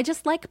don't know, I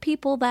just like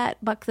people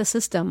that buck the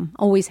system,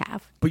 always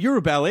have. But you're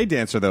a ballet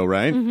dancer though,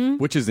 right? Mm-hmm.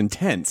 Which is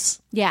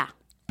intense. Yeah.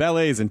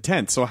 Ballet is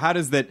intense. So how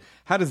does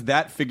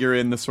that figure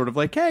in the sort of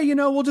like, hey,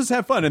 we'll just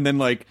have fun, and then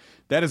like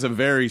that is a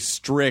very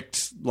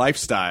strict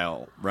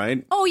lifestyle,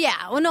 right? Oh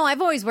yeah. Well, no,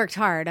 I've always worked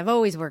hard. I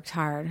always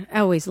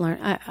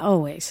learn.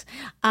 Always.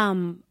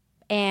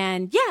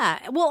 And yeah,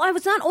 well, I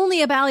was not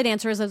only a ballet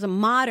dancer, I was a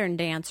modern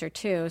dancer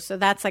too. So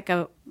that's like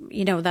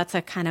that's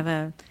a kind of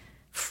a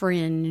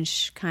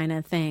fringe kind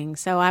of thing.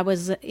 So I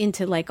was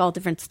into like all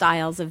different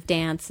styles of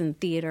dance and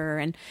theater,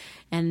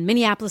 and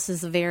Minneapolis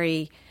is a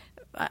very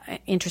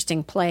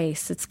interesting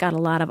place. It's got a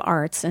lot of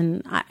arts,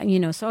 and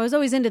so I was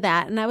always into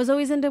that, and I was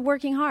always into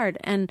working hard,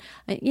 and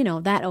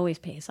that always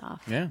pays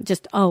off. Yeah,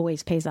 just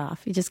always pays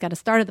off. You just got to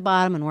start at the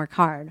bottom and work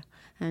hard,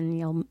 and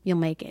you'll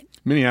make it.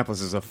 Minneapolis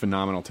is a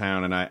phenomenal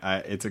town, and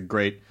it's a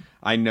great.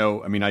 I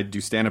know. I mean, I do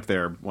stand up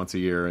there once a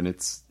year, and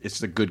it's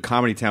just a good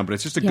comedy town, but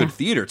it's just a good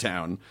theater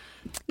town.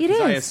 It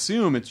is. I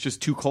assume it's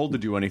just too cold to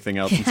do anything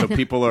else, and so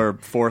people are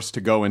forced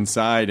to go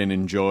inside and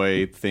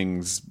enjoy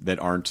things that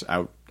aren't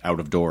out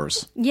of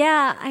doors.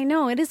 Yeah, I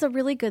know. It is a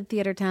really good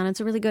theater town. It's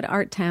a really good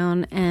art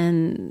town,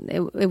 and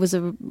it was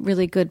a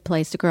really good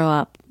place to grow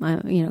up,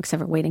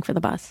 except for waiting for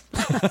the bus.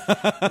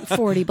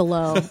 40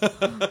 below.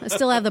 I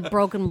still have the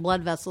broken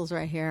blood vessels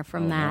right here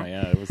from that. No,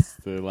 yeah, it was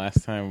the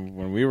last time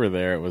when we were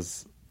there, it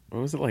was,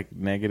 what was it, like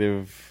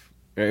negative...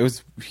 It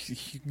was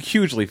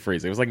hugely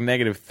freezing. It was like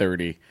negative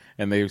 30,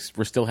 and they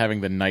were still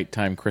having the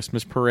nighttime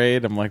Christmas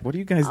parade. I'm like, what are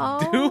you guys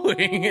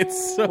doing?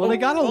 It's so they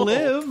gotta cold.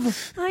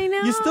 live. I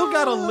know. You still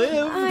gotta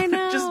live. I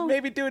know. Just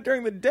maybe do it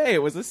during the day.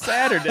 It was a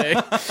Saturday.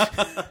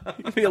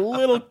 It'd be a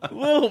little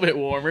bit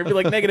warmer. It'd be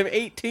like negative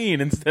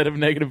 18 instead of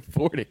negative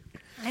 40.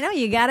 I know.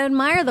 You got to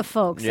admire the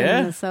folks in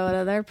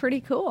Minnesota. They're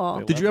pretty cool.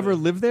 Did you ever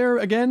live there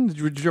again?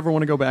 Did you ever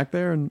want to go back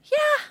there? And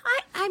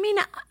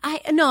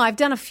I've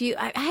done a few.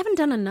 I haven't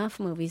done enough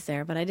movies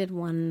there, but I did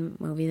one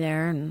movie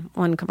there and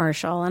one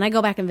commercial, and I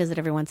go back and visit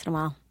every once in a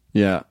while.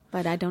 Yeah,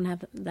 but I don't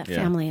have that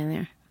family in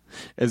there.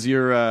 As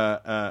your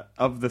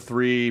of the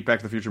 3 Back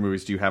to the Future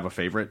movies, do you have a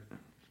favorite?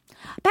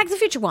 Back to the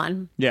Future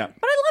 1. Yeah,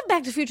 but I love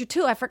Back to the Future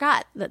 2. I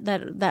forgot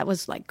that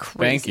was like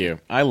crazy. Thank you.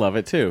 I love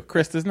it too.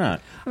 Chris does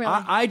not. Really?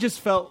 I just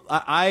felt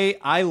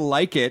I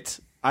like it.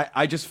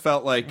 I just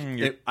felt like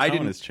your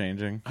tone is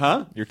changing.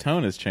 Huh? Your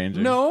tone is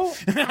changing. No.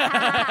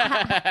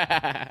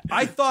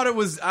 I thought it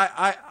was.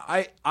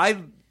 I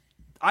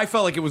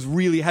felt like it was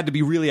really had to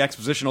be really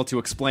expositional to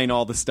explain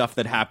all the stuff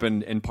that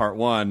happened in part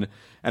 1,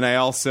 and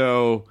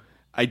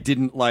I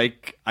didn't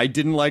like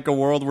a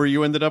world where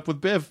you ended up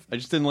with Biff. I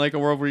just didn't like a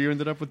world where you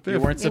ended up with Biff.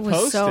 You weren't supposed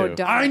it was so to.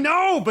 Dark. I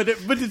know, but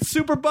it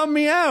super bummed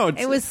me out.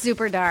 It was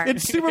super dark.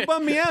 It super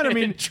bummed me out. I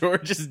mean,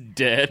 George is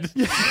dead.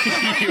 He's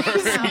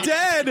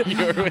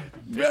dead.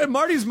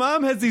 Marty's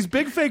mom has these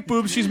big fake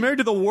boobs. She's married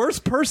to the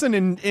worst person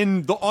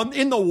in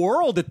the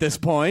world at this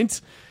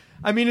point.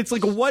 I mean, it's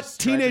like what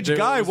teenage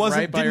guy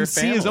didn't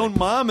see his own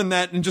mom in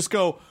that and just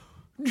go,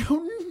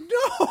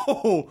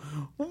 no,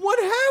 what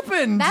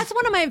happened? That's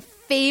one of my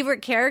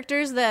favorite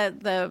characters,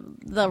 the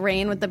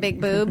Lorraine with the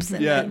big boobs.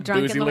 And Yeah,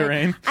 drunk Boozy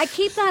Lorraine. I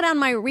keep that on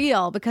my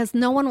reel because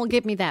no one will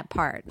give me that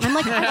part. And I'm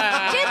like,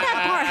 I did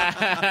that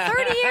part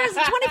 30 years,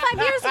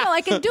 25 years ago.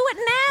 I can do it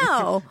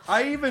now.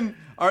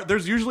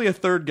 There's usually a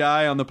third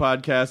guy on the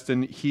podcast,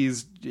 and he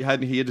had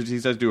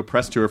to do a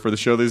press tour for the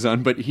show that he's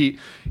on. But he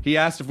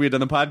asked if we had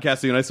done the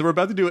podcasting, and I said we're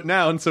about to do it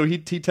now. And so he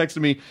texted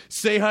me,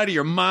 "Say hi to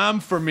your mom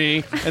for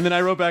me." And then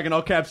I wrote back in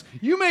all caps,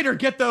 "You made her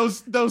get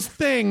those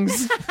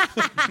things."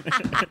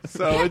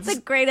 So That's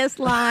the greatest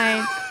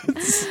line.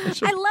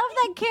 I love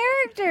that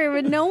character,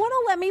 but no one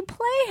will let me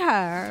play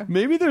her.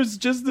 Maybe there's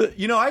just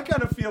I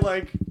kind of feel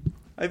like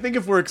I think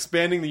if we're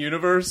expanding the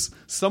universe,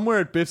 somewhere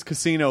at Biff's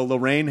Casino,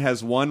 Lorraine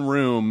has one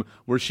room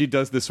where she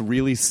does this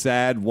really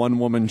sad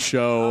one-woman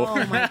show Oh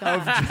my God.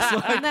 of just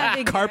Wouldn't that be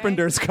like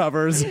Carpenter's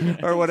covers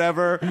or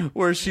whatever,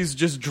 where she's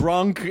just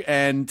drunk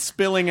and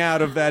spilling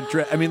out of that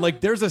dress. I mean, like,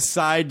 there's a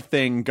side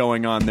thing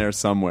going on there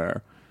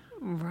somewhere.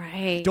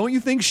 Right. Don't you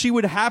think she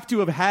would have to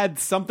have had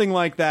something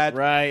like that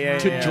Right,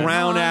 to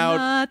drown out?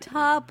 On the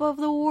top of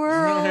the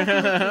world,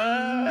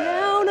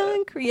 down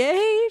on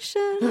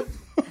creation.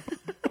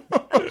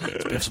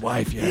 It's Biff's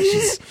wife, yeah.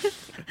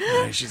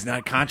 She's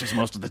not conscious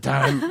most of the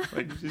time.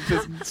 Like,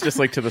 It's just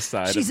like to the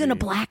side. She's of in the- a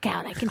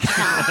blackout, I can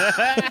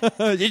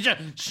tell.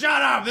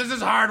 shut up! This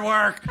is hard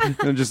work.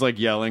 And just like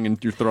yelling,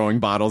 and you're throwing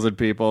bottles at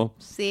people.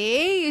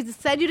 See? You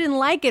said you didn't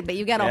like it, but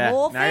you got a Yeah,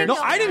 whole now thing. you're- No,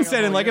 going I didn't on. say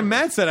I didn't like it.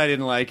 Matt said I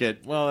didn't like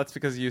it. Well, that's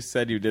because you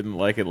said you didn't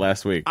like it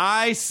last week.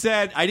 I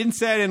didn't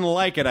say I didn't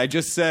like it. I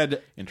just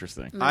said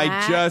Interesting.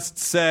 I just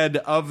said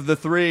of the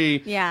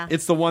three, Yeah.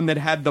 it's the one that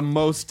had the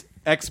most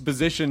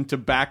exposition to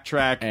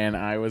backtrack. And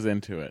I was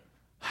into it.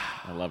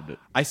 I loved it.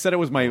 I said it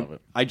was my. love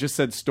it. I just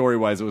said story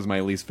wise, it was my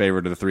least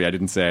favorite of the three. I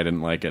didn't say I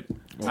didn't like it.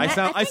 I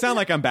think sound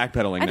like I'm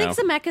backpedaling I now.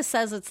 think Zemeckis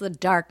says it's the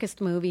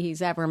darkest movie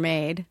he's ever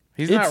made.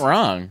 He's It's- not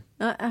wrong.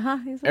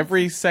 He's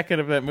Every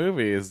second of that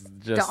movie is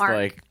just Dark.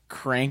 like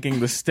cranking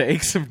the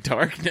stakes of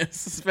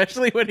darkness,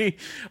 especially when he.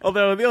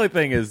 Although the only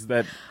thing is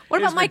that. What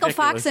it about is Michael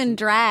ridiculous. Fox in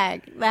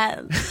drag?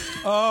 That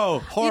Oh,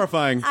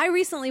 horrifying! I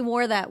recently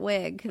wore that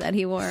wig that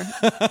he wore.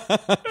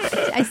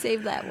 I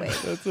saved that wig.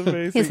 That's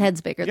amazing. His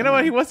head's bigger. You than know what?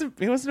 mine.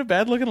 He wasn't a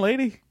bad looking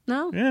lady.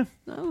 No. Yeah.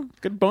 No.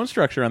 Good bone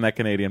structure on that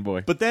Canadian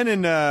boy. But then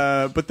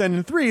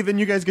in three, then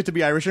you guys get to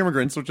be Irish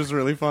immigrants, which is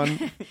really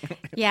fun.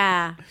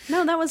 Yeah.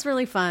 No, that was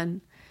really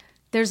fun.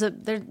 There's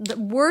the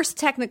worst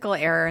technical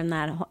error in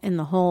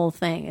the whole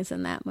thing is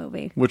in that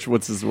movie.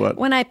 What's his what?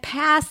 When they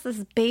pass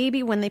this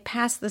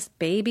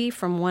baby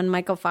from one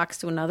Michael Fox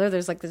to another,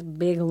 there's like this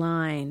big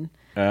line.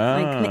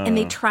 And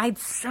they tried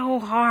so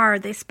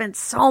hard. They spent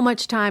so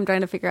much time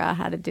trying to figure out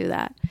how to do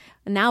that.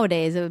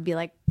 Nowadays, it would be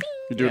like, bing.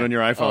 You do it on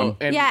your iPhone.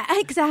 and Yeah,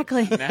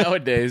 exactly.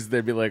 nowadays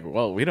they'd be like,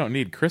 well, we don't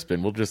need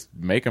Crispin. We'll just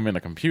make them in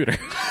a computer.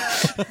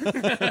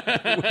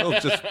 We'll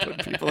just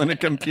put people in a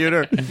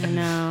computer. I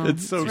know.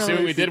 It's so really See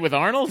what we did with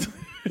Arnold?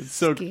 It's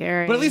so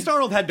scary. But at least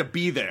Arnold had to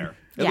be there.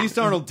 At Yeah. least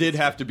Arnold did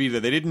have to be there.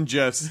 They didn't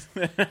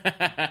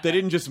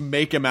just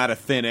make him out of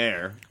thin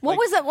air. What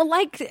was it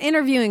like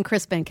interviewing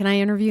Crispin? Can I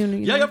interview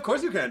him? Yeah, of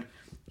course you can.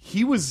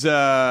 He was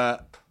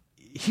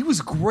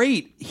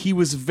great. He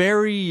was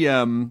very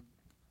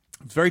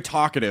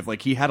talkative.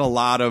 Like he had a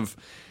lot of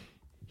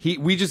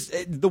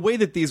the way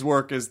that these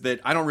work is that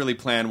I don't really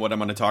plan what I'm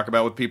going to talk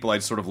about with people. I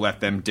just sort of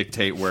let them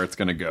dictate where it's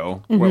going to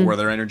go, where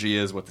their energy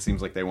is, what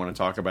seems like they want to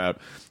talk about.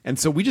 And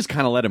so we just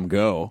kind of let him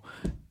go.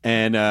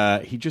 And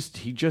he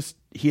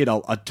had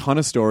a ton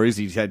of stories.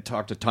 He had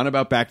talked a ton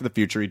about Back to the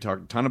Future. He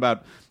talked a ton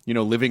about,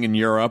 living in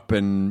Europe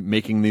and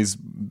making these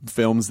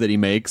films that he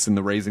makes and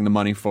raising the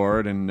money for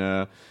it.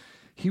 And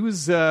he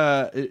was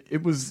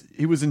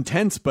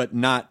intense, but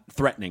not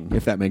threatening,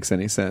 if that makes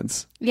any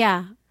sense.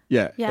 Yeah.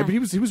 Yeah. Yeah. But he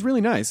was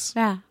really nice.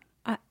 Yeah.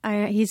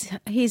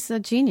 He's a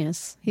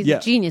genius. He's Yeah. a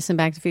genius in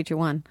Back to the Future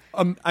 1.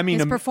 I mean,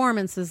 His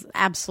performance is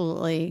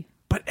absolutely.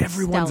 but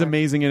everyone's stellar.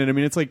 amazing in it. I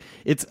mean,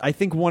 I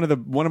think one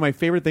of my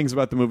favorite things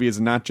about the movie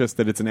is not just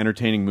that it's an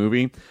entertaining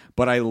movie,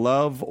 but I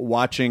love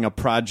watching a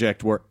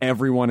project where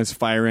everyone is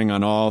firing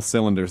on all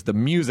cylinders. The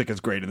music is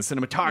great, and the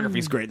cinematography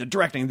is great, the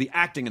directing, the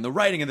acting, and the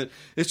writing, and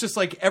it's just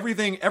like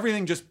everything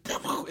just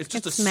it's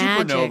just It's a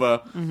magic.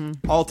 supernova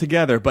all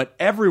together, but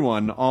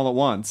everyone all at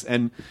once.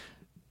 And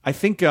I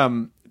think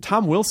Tom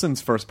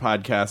Wilson's first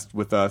podcast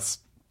with us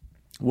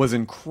was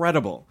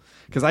incredible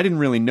because I didn't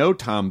really know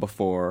Tom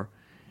before.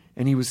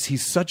 And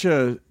he's such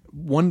a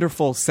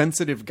wonderful,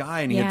 sensitive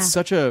guy, and he had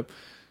such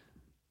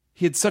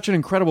an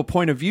incredible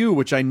point of view,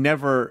 which I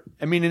never.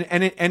 I mean,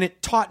 and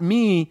it taught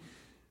me.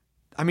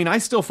 I mean, I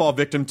still fall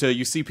victim to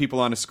you see people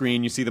on a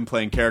screen, you see them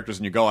playing characters,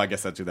 and you go, "I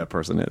guess that's who that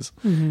person is."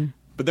 Mm-hmm.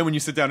 But then when you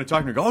sit down and talk,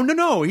 and you go, "Oh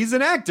no, he's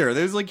an actor."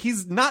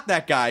 He's not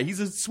that guy. He's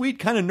a sweet,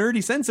 kind of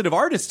nerdy, sensitive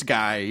artist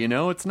guy.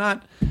 It's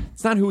not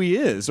who he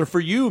is. Or for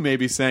you,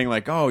 maybe saying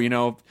like,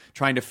 "Oh,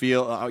 trying to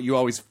feel," you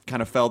always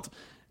kind of felt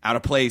out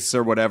of place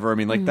or whatever. I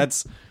mean, like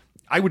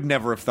I would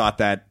never have thought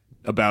that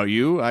about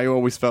you. I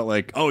always felt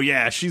like, oh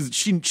yeah,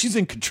 she's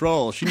in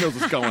control. She knows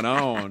what's going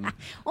on.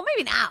 Well,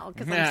 maybe now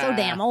because I'm so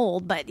damn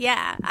old. But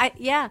yeah.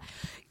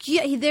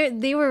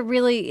 They were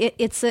really.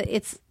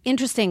 It's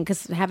interesting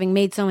because having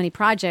made so many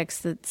projects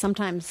that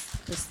sometimes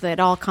just that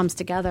all comes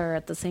together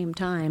at the same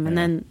time, and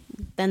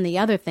then the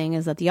other thing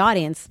is that the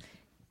audience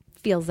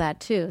feels that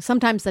too.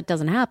 Sometimes that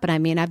doesn't happen. I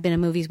mean, I've been in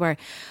movies where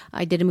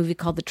I did a movie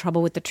called The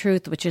Trouble with the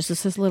Truth, which is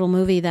just this little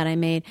movie that I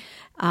made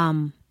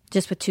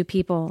just with two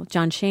people,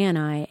 John Shea and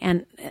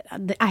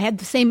I had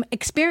the same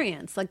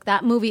experience. Like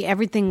that movie,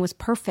 everything was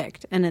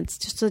perfect, and it's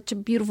just such a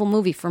beautiful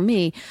movie for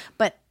me.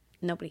 But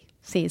nobody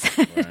sees.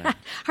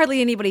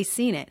 Hardly anybody's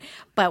seen it.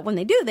 But when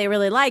they do, they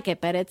really like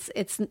it. But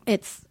it's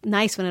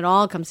nice when it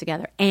all comes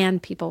together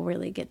and people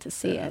really get to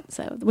see it.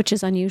 So, which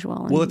is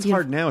unusual. Well, it's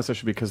hard now,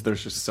 especially because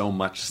there's just so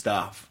much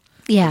stuff.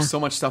 Yeah. There's so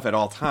much stuff at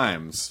all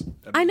times.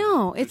 I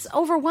know. It's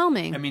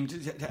overwhelming. I mean,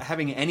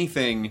 having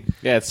anything...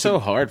 Yeah, it's so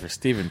hard for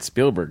Steven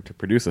Spielberg to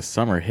produce a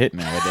summer hit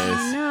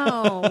nowadays.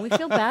 No, we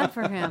feel bad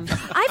for him.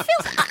 I feel...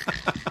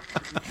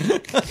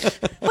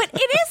 But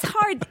it is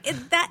hard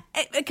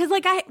because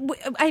like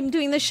I'm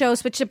doing the show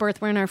Switch to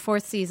Birth. We're in our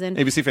 4th season.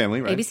 ABC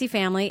Family, right? ABC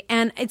Family,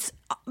 and it's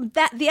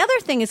that the other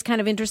thing is kind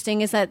of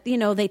interesting is that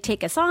they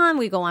take us on.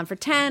 We go on for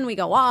 10. We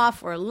go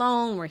off. We're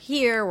alone. We're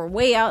here. We're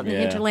way out in the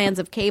hinterlands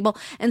of cable,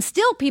 and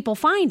still people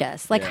find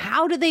us. Like,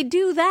 how do they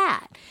do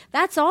that?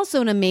 That's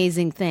also an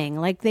amazing thing.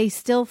 Like they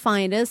still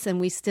find us,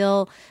 and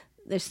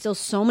there's still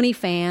so many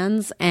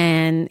fans,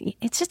 and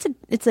it's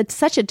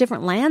such a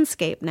different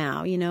landscape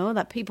now.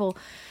 That people,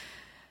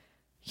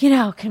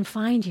 can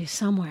find you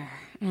somewhere,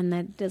 and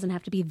that doesn't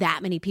have to be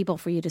that many people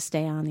for you to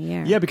stay on the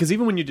air. Yeah, because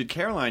even when you did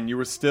Caroline, you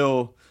were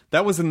still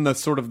that was in the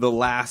sort of the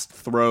last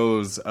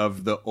throes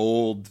of the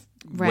old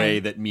way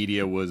that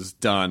media was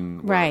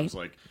done. Where it was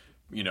like,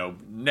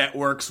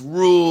 networks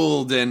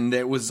ruled, and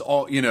it was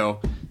all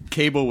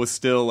cable was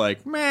still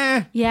like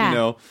meh,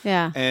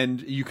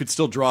 and you could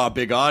still draw a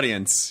big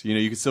audience.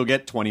 You could still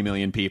get 20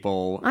 million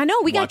people. I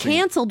know we got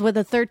canceled with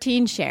a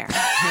 13 share.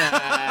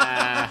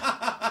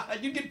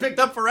 You get picked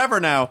up forever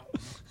now.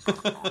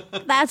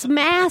 That's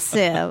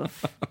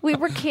massive. We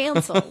were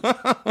canceled.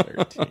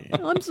 13.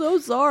 I'm so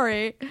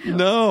sorry.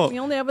 No, we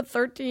only have a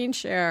 13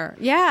 share.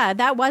 Yeah,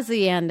 that was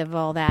the end of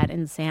all that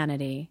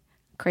insanity.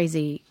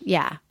 Crazy.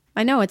 Yeah.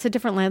 I know it's a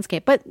different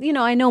landscape, but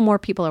I know more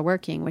people are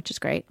working, which is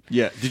great.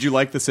 Yeah. Did you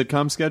like the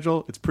sitcom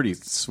schedule? It's pretty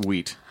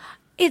sweet.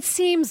 It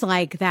seems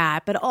like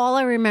that, but all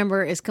I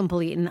remember is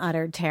complete and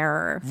utter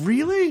terror.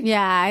 Really?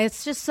 Yeah,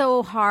 it's just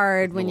so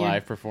hard when you're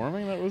live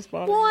performing that was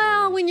bothering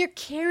Well, when you're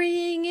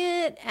carrying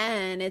it,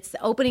 and it's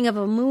the opening of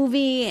a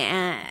movie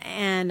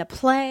and a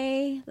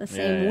play the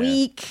same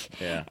week,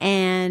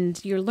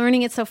 and you're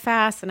learning it so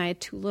fast. And I had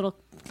 2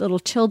 little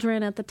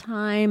children at the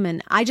time,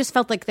 and I just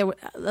felt like there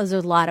was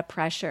a lot of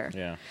pressure.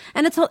 Yeah,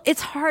 and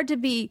it's hard to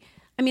be.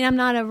 I mean, I'm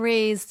not a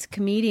raised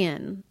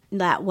comedian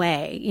that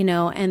way,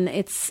 and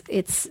it's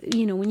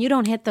when you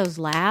don't hit those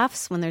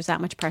laughs, when there's that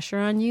much pressure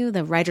on you,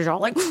 the writers are all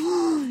like,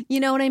 you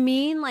know what I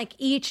mean? Like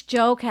each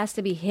joke has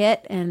to be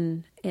hit,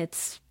 and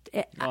that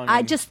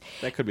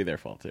could be their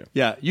fault too.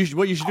 Yeah,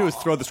 what you should do is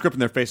throw the script in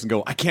their face and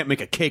go, "I can't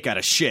make a cake out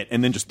of shit,"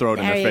 and then just throw it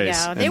in their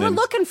face. Go. They were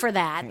looking for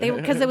that.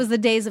 Because it was the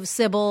days of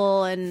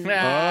Sybil and.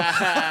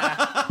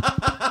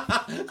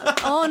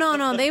 Oh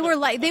no! They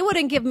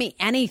wouldn't give me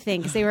anything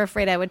because they were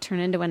afraid I would turn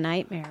into a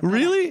nightmare.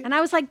 Really? And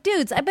I was like,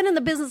 dudes, I've been in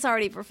the business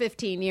already for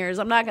 15 years.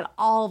 I'm not going to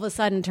all of a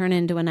sudden turn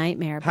into a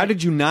nightmare. How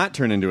did you not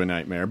turn into a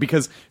nightmare?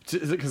 Because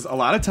a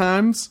lot of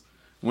times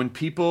when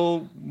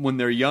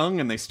they're young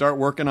and they start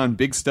working on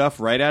big stuff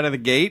right out of the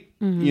gate,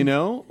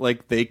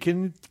 like they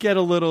can get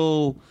a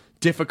little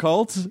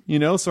difficult.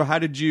 So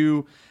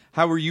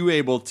how were you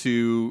able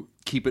to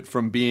keep it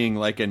from being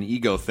like an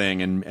ego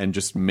thing and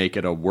just make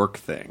it a work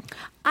thing?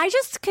 I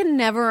just can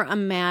never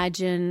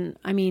imagine.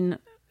 I mean,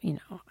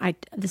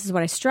 this is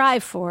what I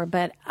strive for,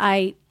 but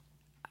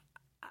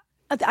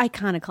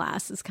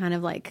iconoclast is kind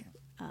of like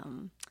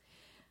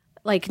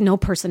no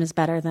person is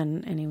better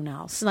than anyone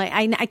else. Like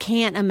I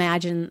can't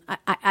imagine.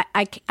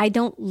 I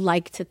don't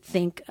like to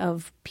think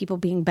of people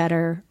being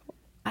better.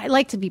 I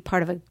like to be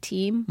part of a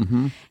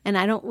team,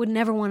 and would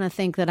never want to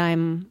think that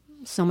I'm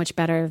so much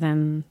better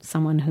than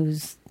someone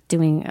who's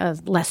doing a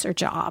lesser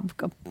job,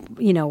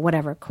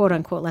 whatever, quote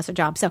unquote lesser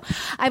job. So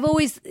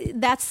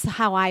that's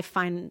how I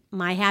find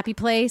my happy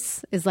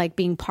place, is like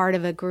being part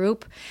of a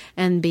group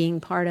and being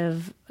part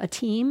of a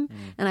team.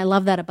 And I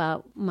love that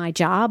about my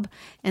job.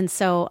 And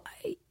so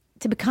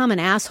to become an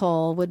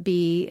asshole would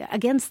be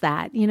against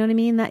that. You know what I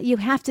mean? That you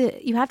have to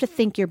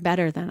think you're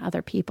better than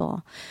other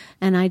people.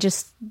 And I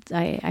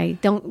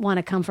don't want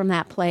to come from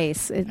that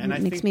place. It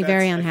makes me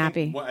very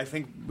unhappy. I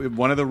think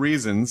one of the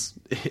reasons,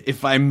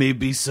 if I may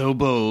be so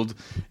bold,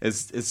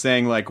 is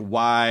saying like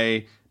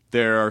why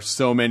there are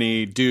so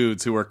many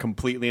dudes who are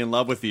completely in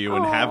love with you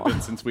and have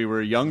been since we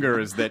were younger,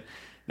 is that,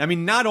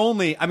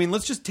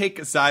 let's just take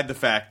aside the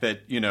fact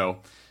that,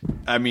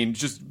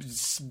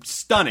 just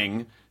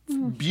stunning,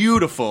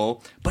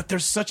 beautiful, but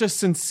there's such a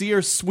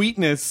sincere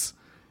sweetness,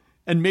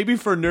 and maybe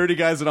for nerdy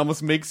guys it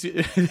almost makes you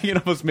it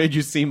almost made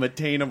you seem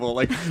attainable,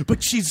 like,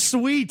 but she's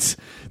sweet,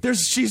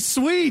 she's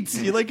sweet,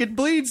 it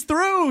bleeds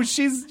through,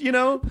 she's you're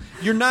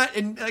not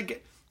in,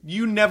 like,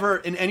 you never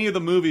in any of the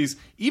movies,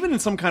 even in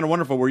Some Kind of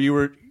Wonderful, where you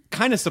were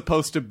kind of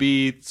supposed to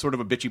be sort of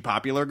a bitchy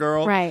popular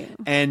girl, right?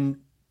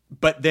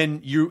 But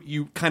then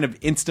you kind of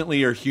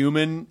instantly are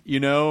human,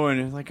 and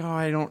it's like,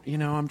 I don't,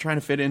 I'm trying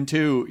to fit in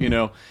too,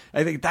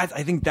 I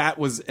think that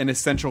was an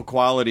essential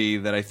quality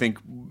that I think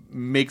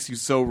makes you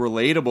so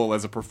relatable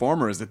as a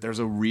performer, is that there's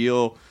a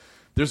real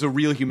there's a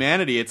real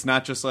humanity. It's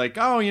not just like,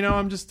 oh,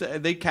 I'm just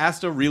they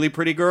cast a really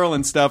pretty girl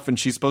and stuff, and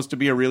she's supposed to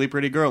be a really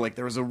pretty girl. Like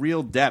there was a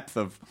real depth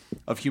of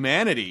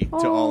humanity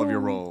to all of your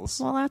roles.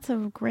 Well, that's a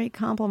great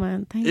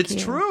compliment. Thank you. It's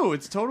true.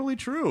 It's totally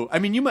true. I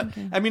mean,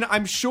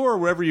 I'm sure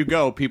wherever you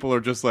go, people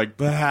are just like,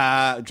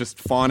 bah, just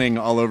fawning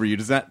all over you.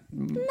 Does that?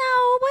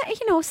 No, but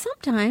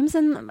sometimes,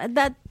 and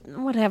that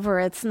whatever.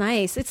 It's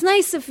nice. It's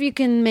nice if you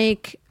can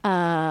make.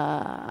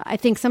 I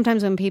think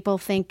sometimes when people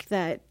think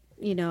that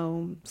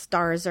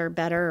stars are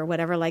better or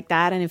whatever like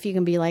that, and if you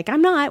can be like,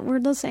 I'm not. We're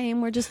the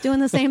same. We're just doing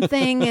the same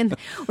thing, and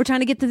we're trying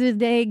to get through the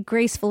day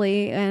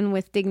gracefully and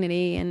with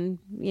dignity, and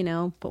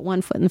put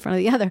one foot in front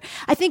of the other.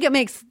 I think it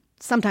makes.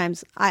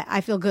 Sometimes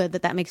I feel good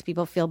that makes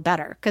people feel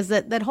better, because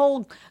that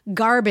whole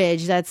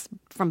garbage that's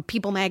from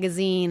People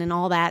magazine and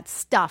all that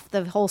stuff,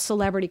 the whole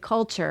celebrity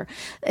culture,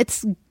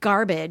 it's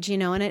garbage,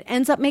 and it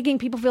ends up making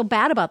people feel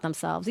bad about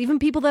themselves. Even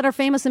people that are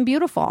famous and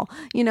beautiful,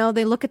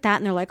 they look at that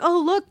and they're like,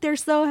 oh, look, they're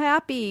so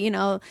happy,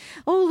 oh,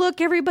 look,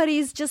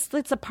 everybody's just,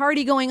 it's a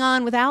party going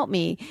on without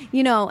me,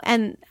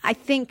 and I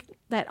think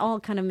that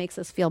all kind of makes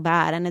us feel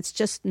bad, and it's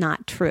just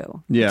not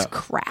true. Yeah. It's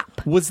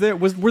crap. Were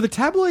the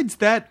tabloids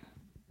that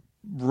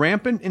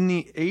rampant in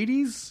the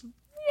 80s?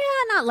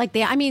 Yeah, not like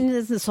that. I mean,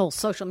 this whole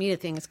social media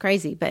thing is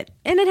crazy,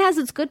 and it has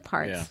its good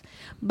parts.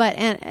 Yeah.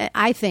 And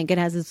I think it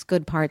has its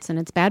good parts and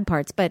its bad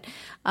parts. But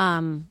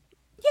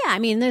I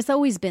mean, there's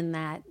always been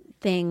that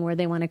thing where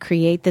they want to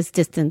create this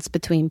distance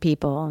between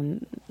people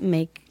and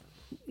make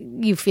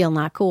you feel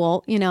not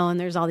cool, and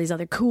there's all these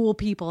other cool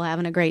people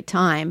having a great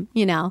time,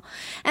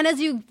 And as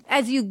you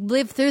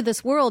live through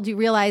this world, you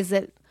realize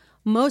that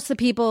most of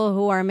the people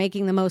who are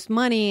making the most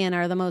money and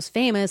are the most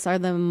famous are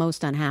the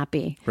most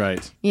unhappy.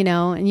 Right.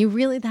 And you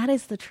really, that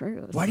is the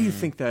truth. Why do you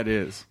think that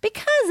is?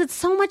 Because it's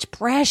so much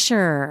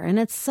pressure, and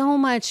it's so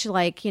much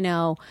like,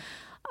 so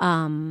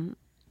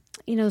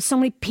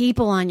many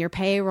people on your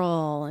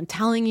payroll and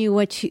telling you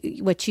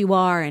what you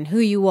are and who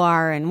you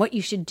are and what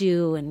you should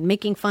do and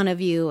making fun of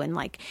you. And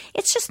like,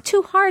 it's just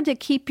too hard to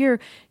keep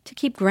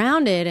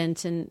grounded and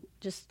to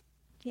just,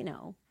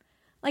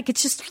 like,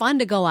 it's just fun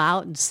to go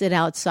out and sit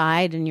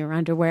outside in your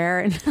underwear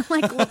and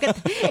like look at,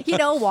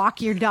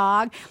 walk your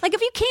dog. Like,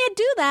 if you can't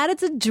do that,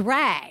 it's a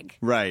drag.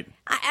 Right.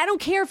 I don't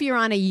care if you're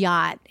on a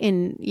yacht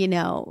in,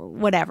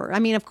 whatever. I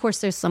mean, of course,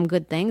 there's some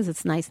good things.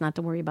 It's nice not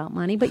to worry about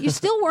money, but you're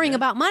still worrying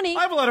about money.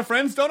 I have a lot of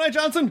friends, don't I,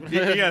 Johnson?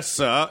 Yes,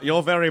 sir.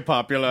 You're very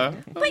popular.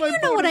 But you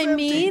know what I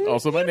mean.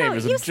 Also, my name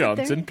isn't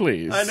Johnson,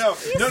 please. I know.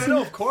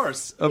 No, of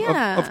course.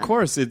 Of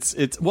course.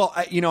 It's well,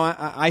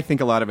 I think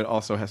a lot of it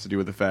also has to do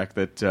with the fact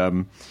that,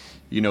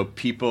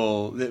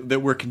 people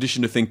that we're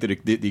conditioned to think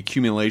that the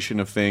accumulation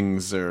of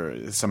things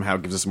or somehow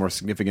gives us more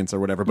significance or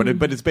whatever. But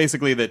but it's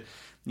basically that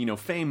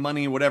fame,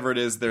 money, whatever it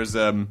is. There's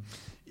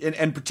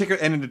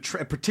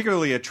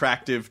particularly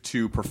attractive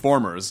to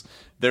performers.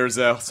 There's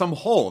some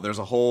hole. There's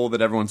a hole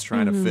that everyone's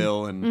trying to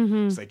fill,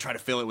 and so they try to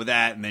fill it with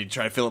that, and they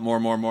try to fill it more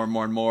and more and more and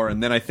more and more.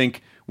 And then I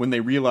think when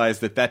they realize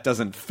that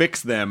doesn't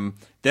fix them,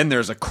 then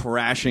there's a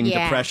crashing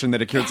depression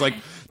that occurs. It's like,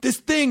 this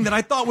thing that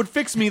I thought would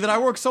fix me, that I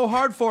worked so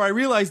hard for, I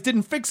realized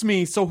didn't fix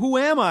me. So who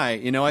am I?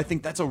 I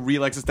think that's a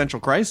real existential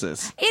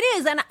crisis. It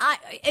is, and I,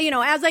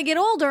 as I get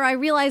older, I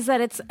realize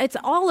that it's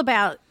all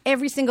about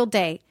every single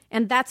day.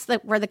 And that's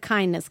where the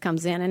kindness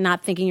comes in, and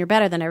not thinking you're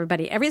better than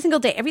everybody. Every single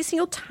day, every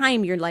single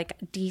time you're like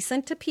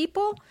decent to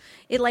people,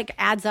 it like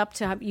adds up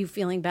to you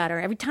feeling better.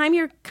 Every time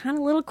you're kind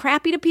of a little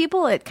crappy to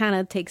people, it kind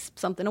of takes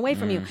something away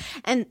from you.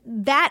 And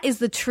that is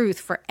the truth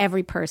for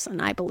every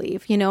person, I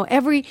believe.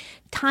 Every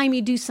time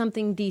you do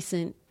something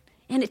decent,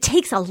 and it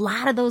takes a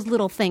lot of those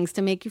little things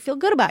to make you feel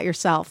good about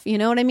yourself. You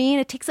know what I mean?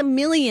 It takes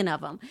 1,000,000 of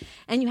them,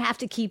 and you have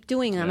to keep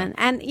doing them. Yeah.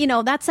 And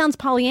that sounds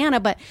Pollyanna,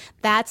 but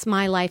that's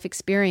my life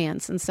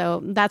experience. And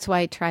so that's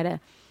why I try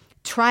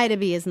to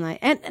be as nice.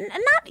 And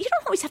not, you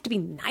don't always have to be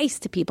nice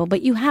to people,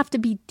 but you have to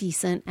be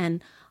decent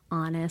and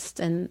honest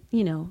and,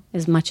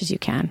 as much as you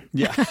can.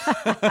 Yeah.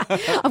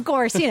 Of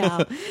course,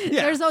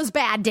 there's those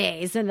bad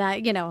days, and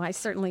I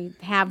certainly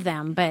have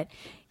them, but,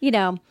 I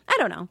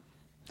don't know.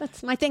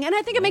 That's my thing. And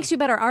I think it makes you a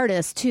better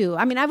artist too.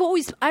 I mean, I've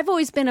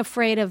always been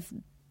afraid of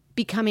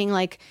becoming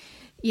like,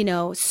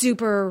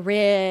 super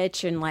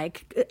rich and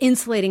like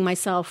insulating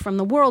myself from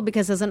the world,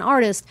 because as an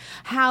artist,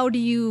 how do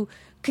you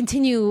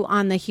continue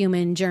on the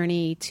human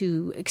journey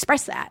to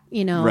express that,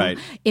 right.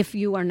 if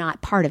you are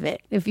not part of it,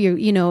 if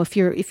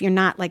you're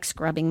not like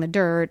scrubbing the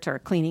dirt or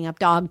cleaning up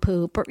dog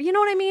poop, or you know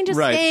what I mean, just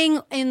right.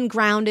 staying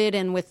grounded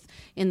and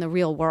in the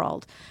real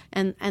world.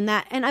 And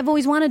I've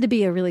always wanted to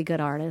be a really good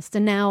artist.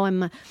 And now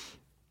I'm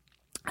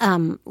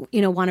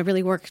want to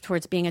really work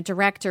towards being a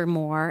director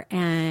more,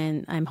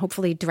 and I'm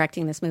hopefully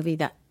directing this movie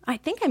that I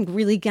think I'm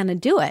really going to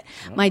do it.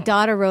 My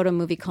daughter wrote a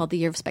movie called The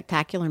Year of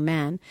Spectacular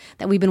Men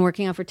that we've been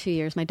working on for 2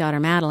 years, my daughter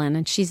Madeline,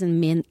 and she's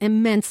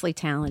immensely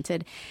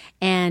talented.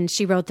 And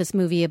she wrote this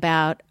movie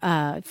about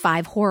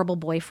 5 horrible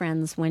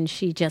boyfriends when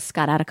she just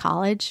got out of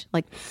college,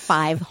 like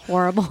 5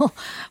 horrible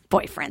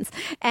boyfriends.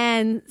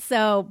 And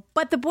so,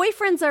 but the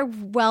boyfriends are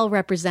well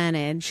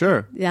represented.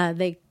 Sure. Yeah,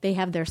 they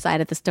have their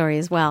side of the story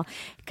as well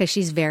because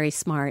she's very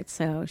smart,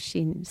 so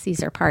she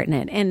sees her part in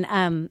it.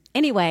 And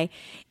anyway,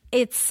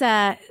 it's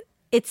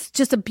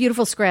just a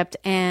beautiful script,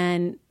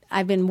 and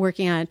I've been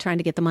working on it, trying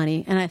to get the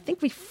money, and I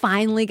think we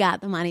finally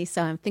got the money.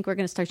 So I think we're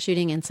going to start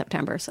shooting in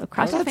September. So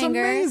cross your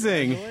fingers. That's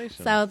amazing.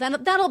 So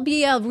that'll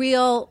be a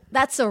real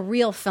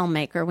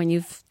filmmaker when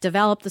you've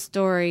developed the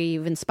story,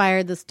 you've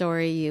inspired the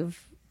story,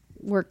 you've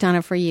worked on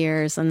it for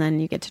years, and then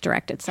you get to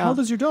direct it. So How old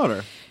is your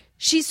daughter?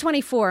 She's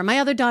 24. My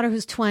other daughter,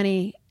 who's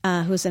 20,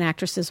 who's an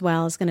actress as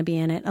well, is going to be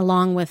in it,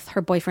 along with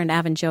her boyfriend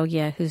Avin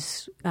Jogia,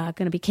 who's going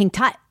to be King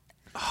Tut.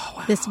 Oh,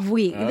 wow. This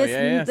week. Oh,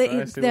 have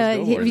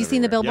you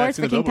seen the billboards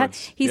for King Tut?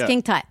 He's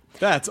King Tut.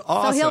 That's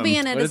awesome. So he'll be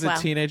in it What as is well.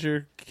 it,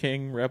 Teenager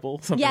King Rebel?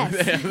 Something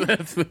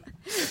Yes. like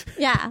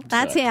that.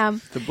 That's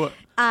him. The book.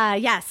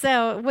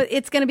 So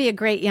it's going to be a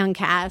great young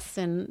cast,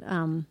 and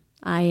I'm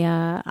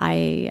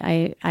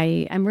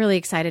really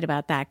excited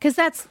about that because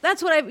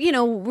that's what I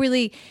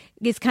really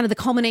is kind of the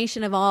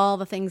culmination of all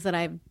the things that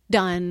I've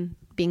done,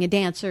 being a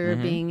dancer,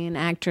 being an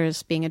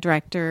actress, being a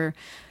director,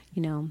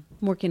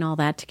 working all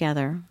that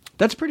together.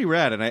 That's pretty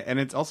rad, and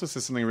it also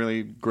says something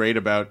really great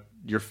about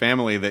your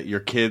family that your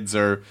kids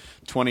are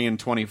 20 and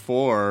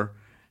 24,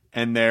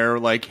 and they're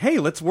like, "Hey,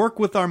 let's work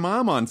with our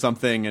mom on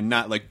something," and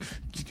not like,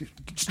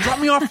 "Just drop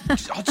me off.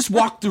 I'll just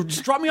walk through.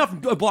 Just drop me off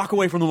a block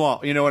away from the wall."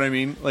 You know what I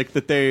mean? Like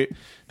that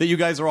you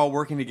guys are all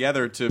working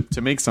together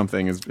to make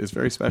something is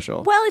very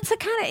special. Well,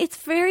 it's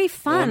very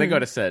fun. Well, when they go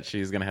to set,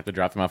 she's going to have to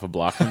drop them off a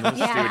block from the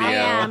studio. I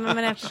am. I'm going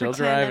to have to She'll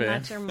pretend drive I'm in.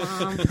 not your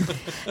mom.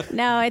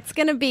 No, it's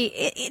going to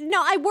be... No,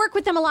 I work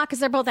with them a lot because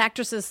they're both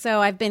actresses,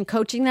 so I've been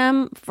coaching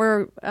them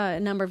for a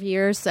number of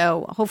years,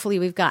 so hopefully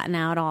we've gotten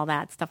out all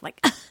that stuff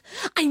like,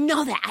 I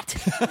know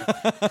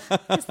that.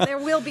 'Cause there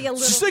will be a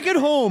little... Stick it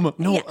home.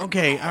 No, Yeah.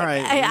 okay, all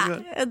right.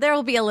 Yeah, there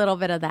will be a little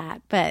bit of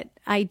that, but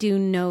I do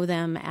know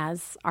them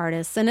as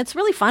artists, and it's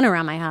really fun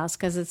around my house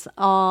because it's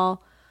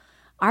all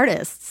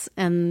artists,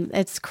 and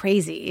it's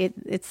crazy.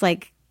 It's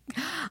like,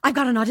 I've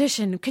got an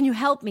audition. Can you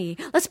help me?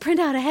 Let's print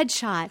out a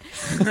headshot.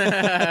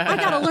 I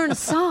got to learn a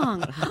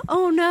song.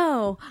 Oh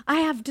no,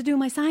 I have to do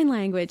my sign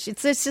language.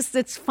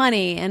 It's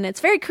funny and it's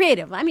very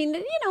creative. I mean,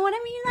 you know what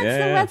I mean?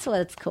 That's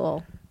what's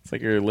cool. It's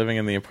like you're living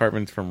in the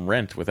apartment from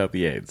Rent without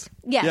the AIDS.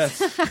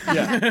 Yes.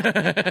 Yeah.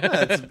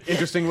 That's an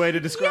interesting way to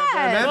describe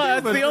Yeah. that.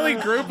 Well, that's the only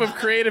group of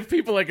creative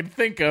people I could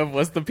think of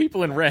was the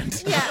people in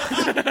Rent. Yeah.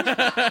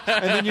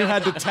 And then you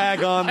had to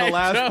tag on the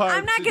last part.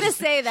 I'm not going to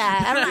say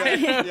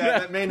that. Yeah,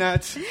 that may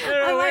not.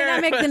 I might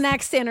not make the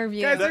next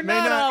interview. Guys, they're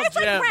not all It's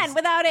like gems. Rent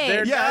without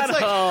They're AIDS. Yeah,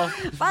 it's not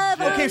like-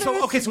 all. Okay,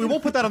 so we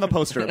won't put that on the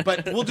poster,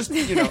 but we'll just,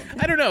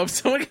 I don't know. If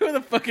someone gave me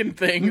the fucking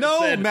thing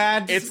No, that said,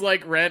 Mads. it's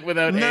like Rent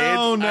without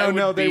No, AIDS, no, I would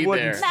no, they be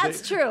wouldn't. there.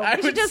 That's true. I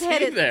You would just hit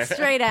see it there.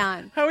 straight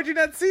on. How would you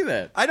not see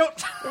that? I don't.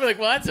 I'd be like,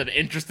 well, that's an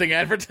interesting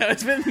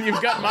advertisement.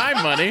 You've got my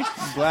money.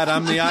 Glad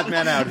I'm the odd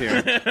man out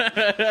here.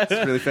 It's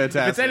really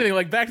fantastic. If it's anything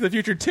like Back to the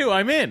Future 2,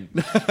 I'm in.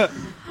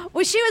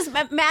 Well,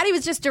 Maddie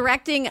was just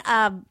directing.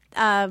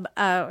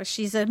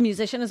 She's a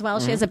musician as well.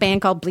 She has a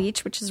band called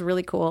Bleach, which is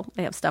really cool.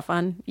 They have stuff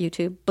on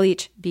YouTube.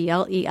 Bleach,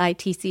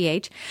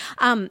 Bleitch.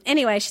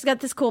 Anyway, she's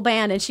got this cool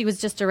band, and she was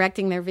just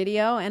directing their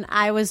video, and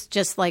I was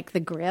just like the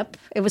grip.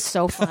 It was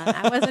so fun.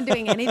 I wasn't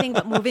doing anything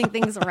but moving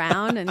things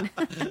around and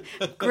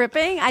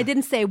gripping. I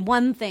didn't say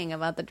one thing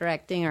about the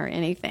directing or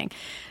anything,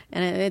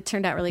 and it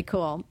turned out really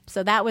cool.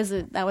 So that was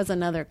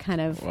another kind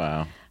of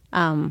Wow.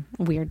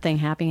 weird thing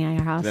happening at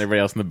your house. Did everybody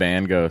else in the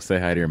band go, say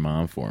hi to your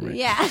mom for me?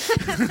 Yeah.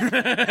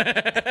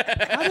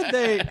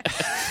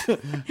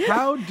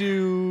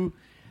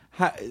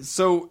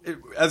 So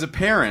as a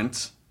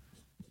parent,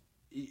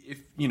 if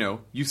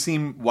you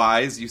seem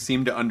wise, you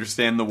seem to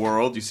understand the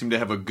world, you seem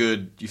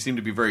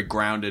to be very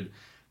grounded.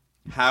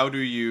 How do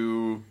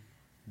you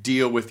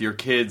deal with your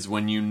kids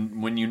when you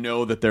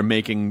know that they're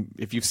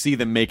if you see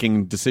them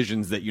making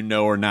decisions that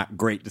are not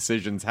great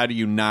decisions? How do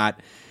you not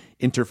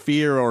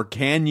interfere, or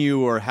can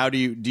you, or how do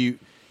you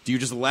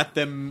just let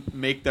them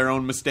make their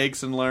own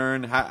mistakes and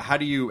learn? How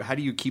do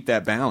you keep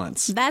that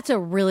balance? That's a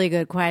really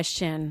good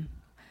question.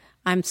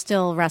 I'm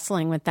still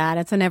wrestling with that.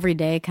 It's an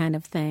everyday kind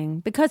of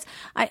thing because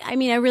I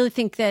really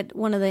think that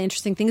one of the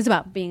interesting things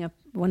about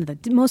one of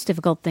the most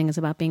difficult things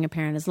about being a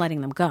parent is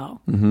letting them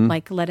go,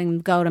 like letting them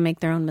go to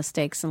make their own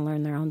mistakes and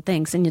learn their own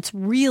things. And it's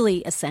really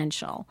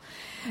essential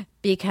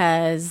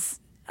because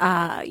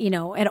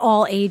at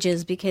all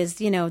ages, because,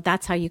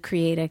 that's how you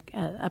create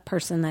a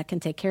person that can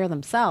take care of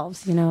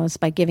themselves, is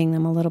by giving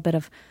them a little bit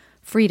of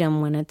freedom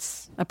when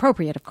it's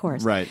appropriate, of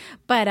course. Right.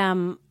 But,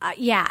 I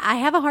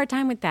have a hard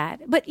time with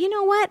that. But you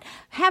know what?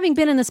 Having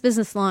been in this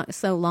business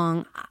so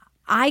long,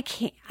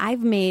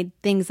 I've made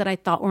things that I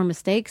thought were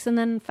mistakes and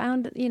then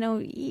found,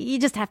 you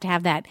just have to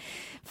have that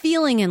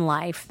feeling in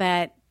life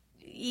that,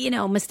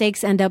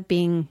 mistakes end up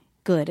being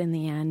good in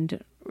the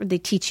end. Or they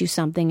teach you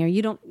something, or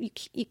you don't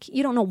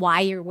know why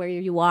you're where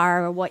you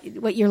are or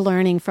what you're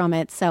learning from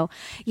it. So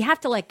you have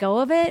to let go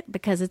of it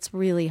because it's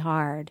really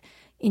hard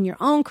in your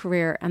own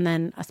career and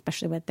then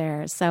especially with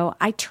theirs. So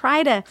I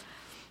try to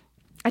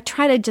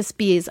just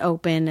be as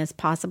open as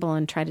possible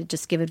and try to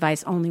just give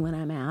advice only when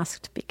I'm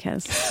asked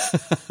because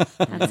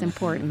that's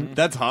important.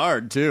 That's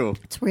hard too.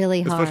 It's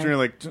really hard. Especially when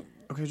you're like,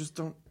 okay, just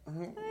don't.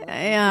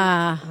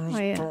 Yeah.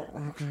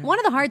 One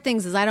of the hard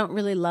things is I don't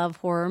really love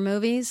horror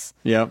movies.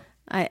 Yep.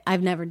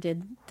 I've never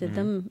did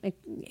them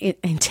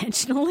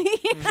intentionally.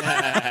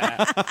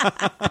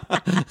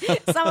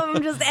 Some of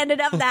them just ended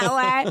up that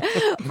way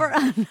for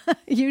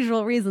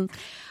unusual reasons.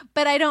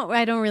 But I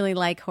don't really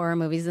like horror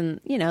movies,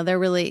 and they're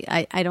really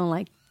I don't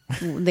like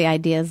the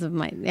ideas of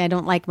I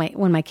don't like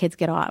when my kids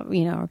get off,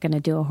 are going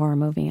to do a horror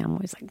movie. I'm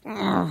always like,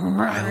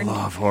 I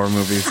love horror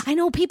movies. I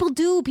know people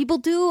do.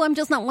 I'm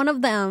just not one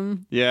of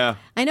them. Yeah.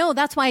 I know.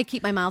 That's why I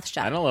keep my mouth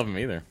shut. I don't love them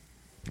either.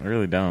 I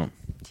really don't.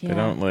 Yeah. I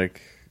don't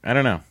like. I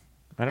don't know.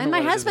 And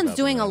my husband's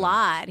doing a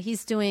lot. He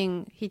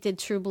did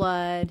True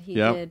Blood. He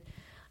did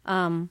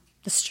The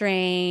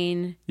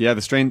Strain. Yeah,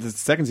 The Strain, the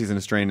second season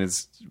of Strain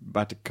is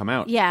about to come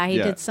out. Yeah, he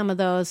did some of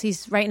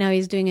those. Right now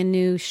he's doing a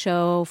new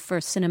show for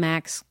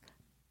Cinemax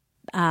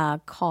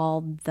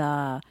called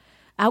The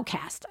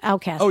Outcast.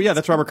 Oh yeah,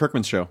 that's Robert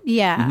Kirkman's show.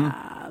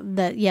 Yeah.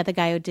 The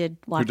guy who did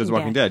Walking Dead. Who does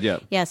Walking Dead, yeah.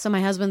 Yeah, so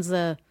my husband's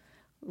the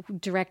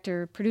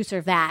director, producer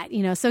of that,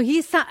 so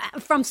he's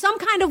from some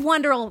kind of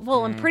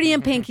wonderful and Pretty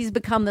in Pink, he's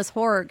become this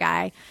horror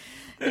guy.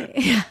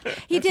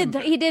 He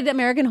did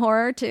American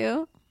Horror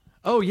too.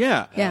 Oh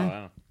yeah. Yeah. Oh,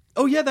 wow.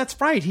 Oh yeah, that's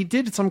right. He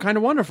did Some Kind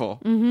of Wonderful.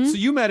 Mm-hmm. So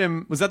you met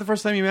him. Was that the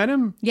first time you met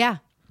him? Yeah.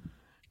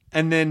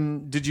 And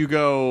then did you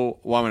go,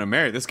 well, I'm going to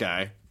marry this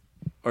guy?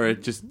 Or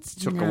it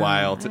just took a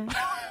while to...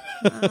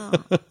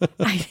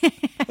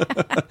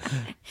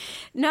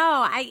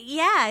 No,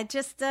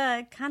 just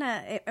kind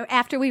of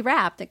after we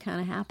wrapped, it kind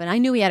of happened. I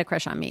knew he had a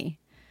crush on me,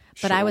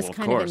 but Sure, I was of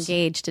kind of course.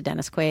 engaged to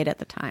Dennis Quaid at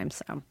the time.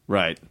 So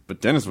Right.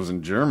 But Dennis was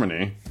in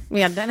Germany.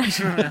 yeah, Dennis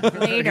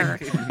later,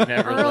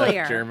 Never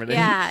earlier, left Germany.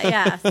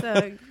 yeah.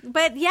 So,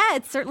 but yeah,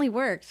 it certainly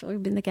worked. So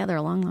we've been together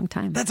a long, long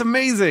time. That's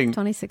amazing.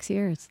 26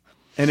 years.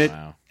 And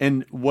Wow.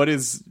 and what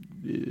is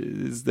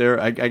there?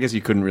 I guess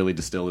you couldn't really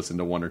distill this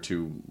into one or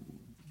two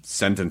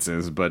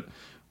sentences, but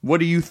what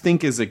do you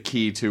think is a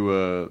key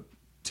to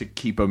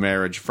keep a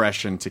marriage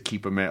fresh and to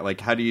keep a marriage?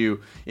 Like, how do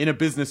you, in a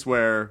business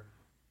where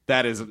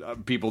that is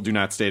people do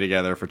not stay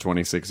together for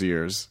 26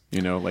 years?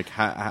 Like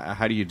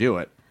how do you do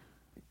it?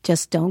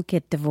 Just don't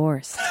get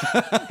divorced.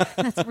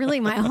 That's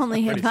really my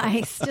only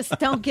advice. Just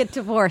don't get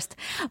divorced.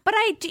 But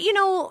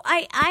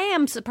I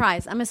am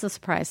surprised. I'm as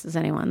surprised as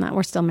anyone that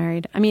we're still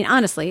married. I mean,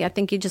 honestly, I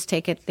think you just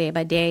take it day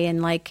by day.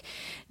 And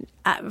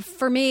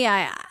for me,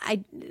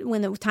 I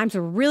when the times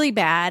were really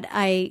bad,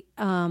 I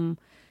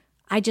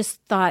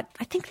just thought,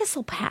 I think this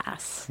will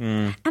pass.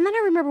 And then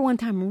I remember one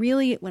time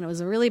when it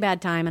was a really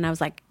bad time, and I was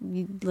like,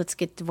 let's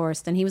get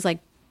divorced. And he was like,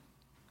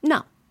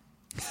 no.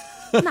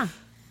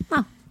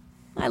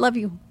 I love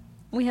you.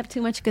 We have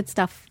too much good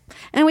stuff.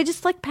 And we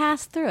just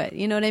passed through it.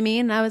 You know what I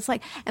mean? And I was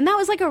and that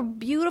was a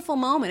beautiful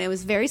moment. It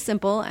was very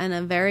simple and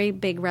a very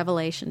big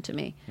revelation to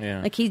me.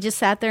 Yeah. He just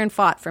sat there and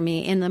fought for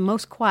me in the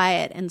most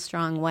quiet and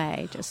strong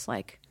way. Just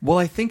Well,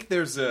 I think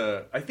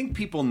I think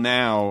people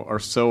now are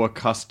so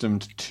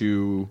accustomed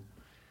to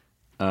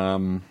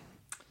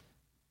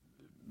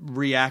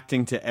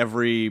reacting to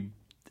every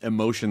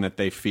emotion that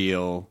they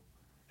feel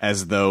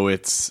as though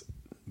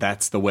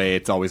that's the way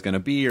it's always going to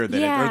be, or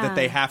that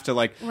they have to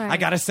I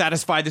got to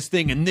satisfy this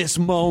thing in this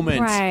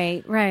moment.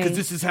 Right. Because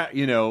this is how,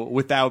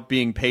 without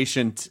being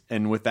patient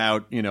and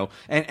without, and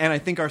I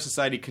think our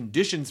society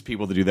conditions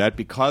people to do that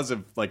because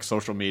of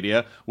social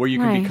media, where you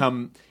can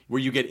become,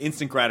 where you get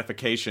instant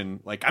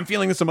gratification. Like, I'm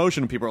feeling this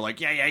emotion, and people are like,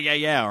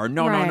 yeah, or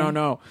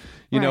no.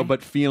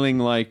 But feeling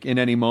like in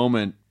any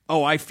moment,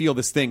 oh, I feel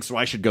this thing, so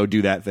I should go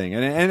do that thing.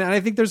 And I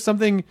think there's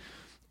something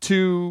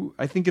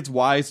I think it's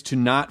wise to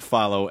not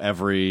follow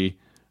every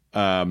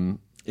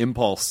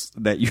impulse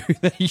that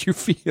you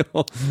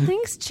feel.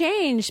 Things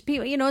change.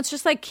 People, it's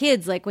just like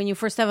kids. Like when you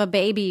first have a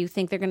baby, you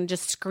think they're going to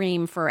just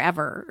scream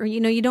forever, or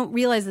you don't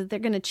realize that they're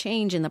going to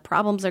change and the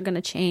problems are going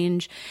to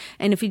change.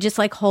 And if you just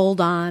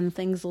hold on,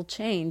 things will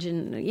change.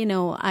 And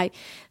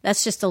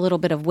that's just a little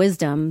bit of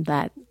wisdom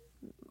that.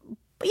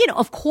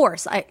 Of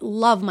course, I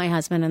love my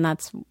husband,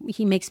 and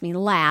he makes me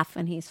laugh,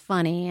 and he's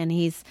funny, and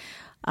he's.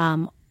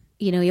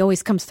 He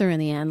always comes through in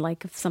the end,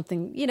 if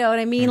something, you know what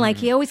I mean? Mm-hmm.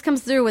 He always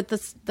comes through with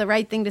the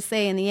right thing to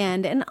say in the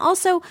end. And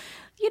also,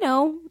 it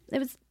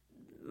was,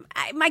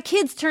 my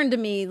kids turned to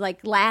me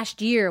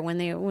last year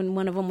when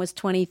one of them was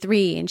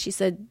 23, and she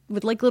said,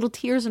 with little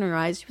tears in her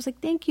eyes, she was like,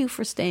 "Thank you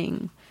for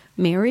staying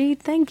married.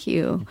 Thank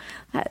you."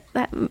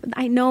 That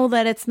I know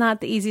that it's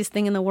not the easiest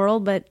thing in the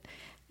world, but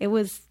it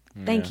was,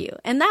 Thank you.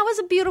 And that was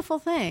a beautiful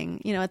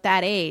thing, at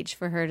that age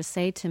for her to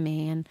say to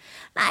me. And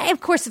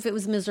of course, if it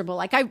was miserable,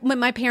 like when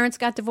my parents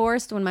got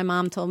divorced, when my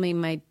mom told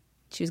me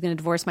she was going to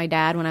divorce my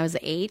dad when I was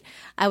 8,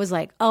 I was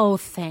like, oh,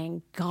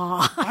 thank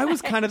God. I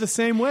was kind of the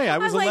same way. I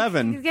was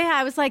 11.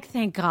 I was like,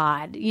 thank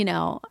God.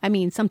 I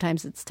mean,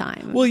 sometimes it's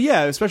time. Well,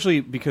 yeah,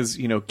 especially because,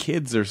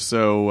 kids are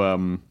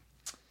so,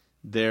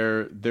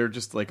 they're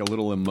just like a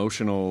little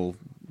emotional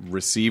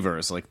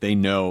receivers. Like they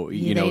know,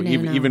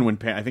 even when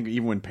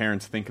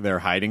parents think they're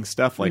hiding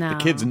stuff, like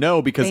the kids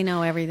know because they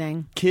know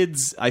everything.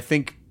 Kids, I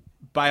think,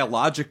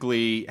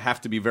 biologically have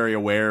to be very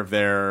aware of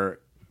their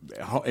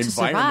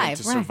environment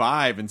to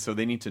survive, and so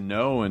they need to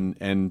know. And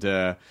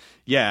so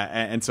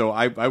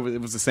it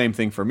was the same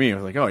thing for me. I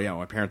was like, oh yeah,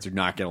 my parents do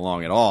not get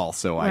along at all.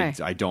 So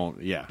I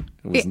don't. Yeah,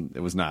 it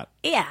was not.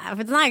 Yeah, if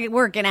it's not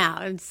working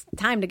out, it's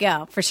time to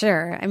go for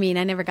sure. I mean,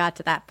 I never got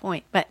to that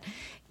point, but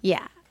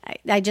yeah.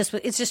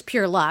 It's just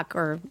pure luck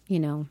or,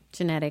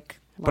 genetic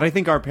luck. But I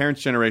think our parents'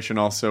 generation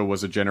also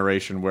was a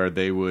generation where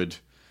they would,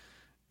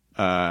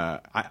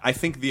 I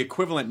think the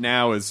equivalent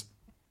now is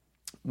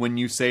when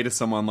you say to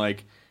someone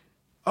like,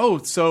 oh,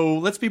 so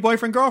let's be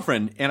boyfriend,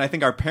 girlfriend. And I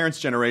think our parents'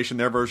 generation,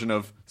 their version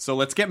of, so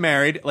let's get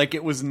married. Like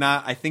it was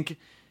not, I think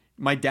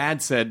my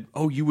dad said,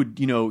 oh, you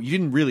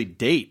didn't really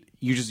date.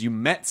 You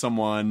met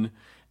someone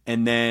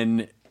and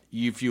then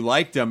if you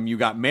liked them, you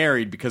got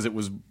married because it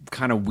was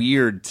kind of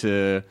weird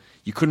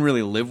you couldn't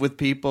really live with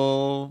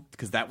people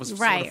because that was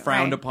sort of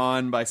frowned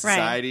upon by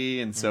society.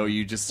 And so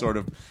you just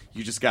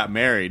got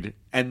married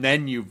and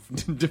then you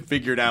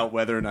figured out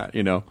whether or not,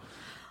 Well,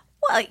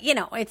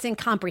 it's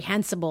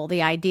incomprehensible,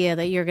 the idea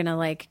that you're going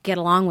to get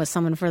along with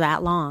someone for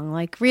that long.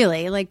 Like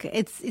really,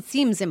 it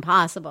seems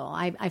impossible.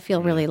 I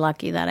feel really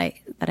lucky that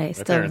I My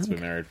still. parents have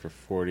been married for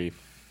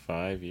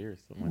 45 years.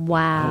 Something like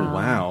wow. Oh,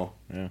 wow.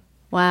 Yeah.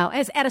 Wow.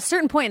 At a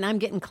certain point, and I'm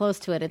getting close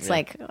to it, it's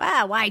like,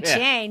 wow, why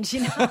change?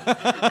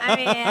 I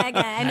mean,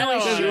 I know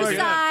his shoe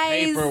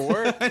size.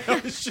 Paperwork.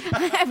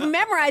 I've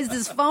memorized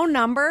his phone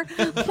number.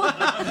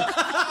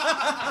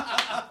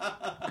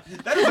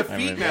 That is a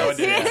feat nowadays.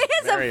 It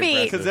is a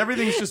feat. Because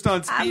everything's just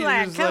on speed. I'm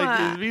like, it's come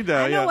on.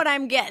 I know what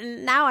I'm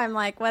getting. Now I'm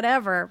like,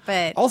 whatever.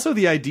 But also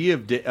the idea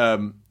of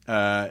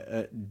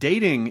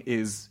dating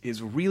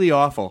is really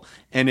awful.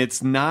 And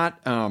it's not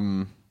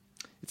an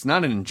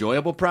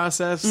enjoyable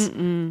process.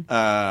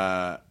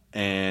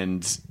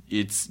 And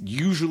it's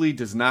usually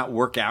does not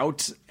work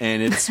out.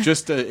 And it's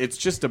just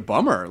a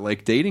bummer.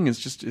 Like dating is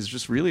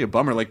just really a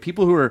bummer. Like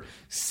people who are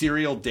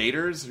serial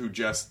daters who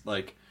just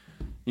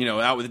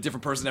out with a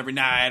different person every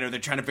night, or they're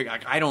trying to figure.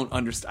 I don't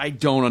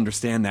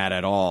understand that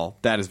at all.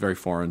 That is very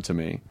foreign to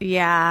me.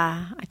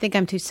 Yeah, I think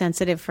I'm too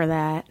sensitive for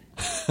that.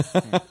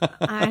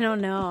 I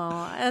don't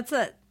know.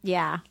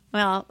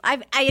 Well,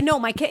 I know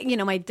my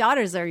kid. My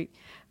daughters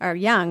are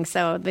young,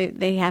 so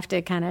they have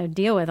to kind of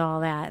deal with all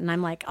that. And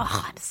I'm like,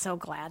 oh, I'm so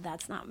glad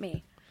that's not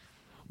me.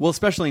 Well,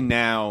 especially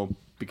now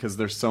because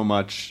there's so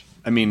much.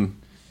 I mean,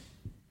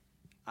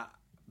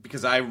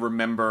 because I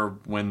remember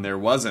when there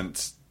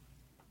wasn't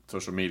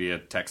social media,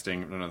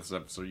 texting, and other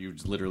stuff. So you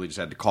literally just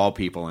had to call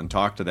people and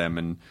talk to them.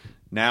 And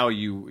now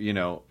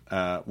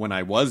when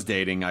I was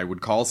dating, I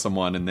would call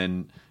someone and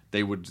then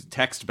they would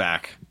text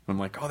back. I'm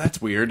like, oh,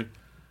 that's weird.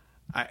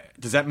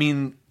 Does that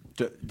mean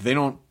they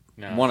don't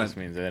want to? It just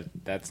means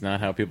that's not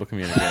how people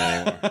communicate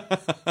anymore.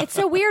 It's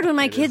so weird when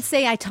my kids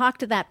say I talked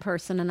to that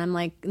person, and I'm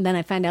like, and then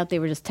I find out they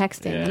were just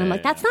texting, and I'm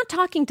like, that's not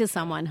talking to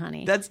someone,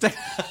 honey. That's.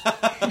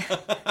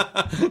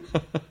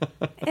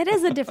 It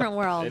is a different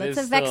world. It's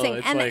a vexing,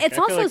 and like, it's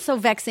also so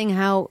vexing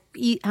how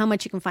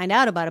much you can find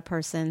out about a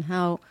person,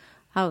 how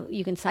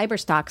you can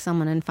cyberstalk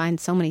someone and find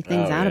so many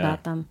things out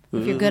about them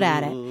if you're good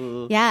at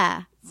it.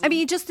 Yeah, I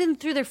mean, just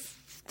through their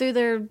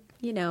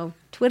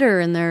Twitter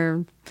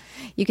and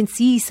you can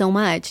see so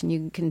much and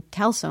you can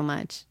tell so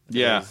much.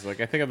 Yeah, I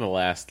think I'm the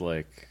last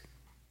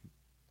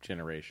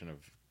generation of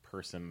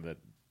person that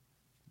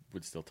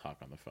would still talk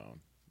on the phone,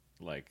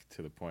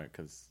 to the point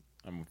because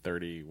I'm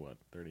 31,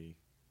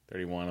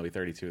 I'll be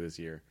 32 this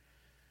year.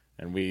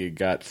 And we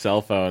got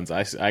cell phones.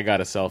 I got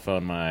a cell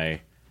phone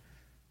my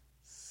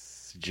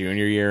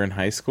junior year in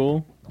high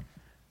school.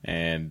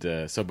 And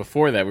so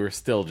before that, we were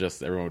still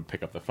just, everyone would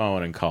pick up the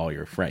phone and call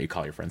your friend. You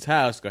call your friend's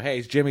house, go, hey,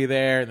 is Jimmy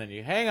there? And then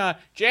you hang on,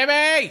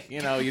 Jimmy!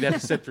 You'd have to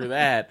sit through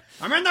that.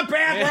 I'm in the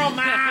bathroom,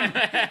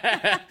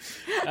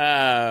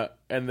 Mom!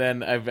 And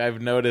then I've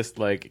noticed,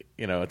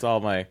 it's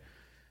all a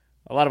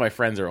lot of my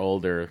friends are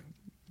older.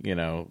 They're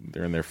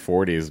in their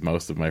 40s,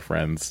 most of my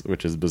friends,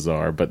 which is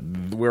bizarre. But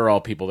we're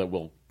all people that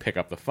will pick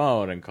up the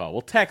phone and call.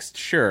 We'll text,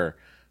 sure.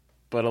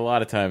 But a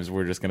lot of times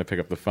we're just going to pick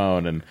up the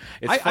phone. And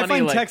it's funny, I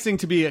find texting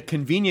to be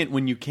convenient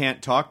when you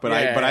can't talk, but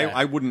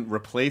I wouldn't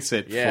replace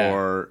it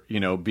for,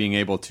 being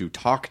able to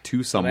talk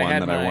to someone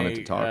that I wanted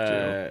to talk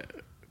to.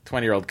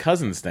 20-year-old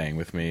cousin staying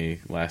with me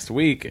last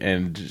week,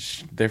 and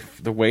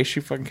the way she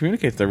fucking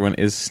communicates with everyone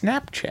is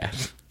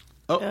Snapchat.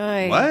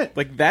 Oh, what?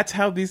 That's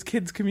how these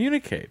kids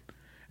communicate.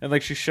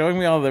 And she's showing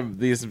me all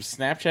these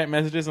Snapchat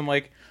messages. I'm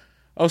like,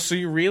 oh, so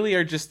you really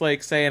are just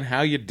like saying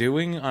how you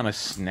doing on a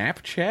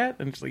Snapchat?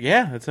 And it's like,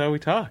 yeah, that's how we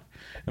talk.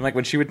 And like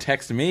when she would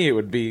text me, it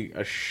would be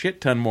a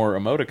shit ton more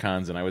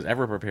emoticons than I was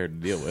ever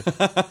prepared to deal with.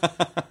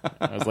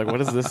 I was like,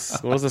 what is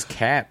this? What is this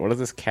cat? What does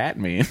this cat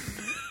mean?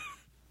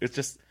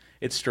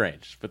 It's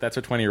strange. But that's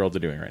what 20-year-olds are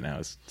doing right now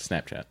is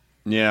Snapchat.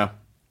 Yeah.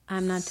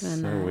 I'm not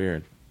doing that. So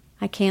weird.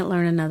 I can't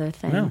learn another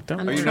thing. No,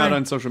 don't. Are you not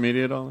on social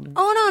media at all?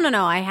 Oh,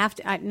 no. I have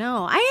to.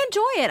 No, I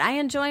enjoy it. I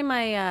enjoy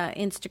my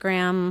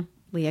Instagram,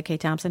 Lea K.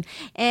 Thompson,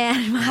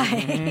 and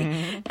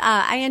my.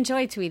 I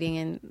enjoy tweeting,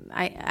 and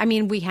I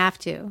mean, we have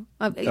to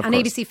on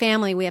ABC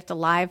Family. We have to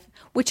live,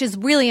 which is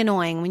really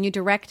annoying when you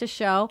direct a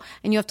show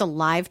and you have to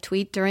live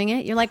tweet during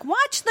it. You're like,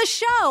 watch the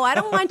show. I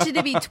don't want you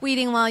to be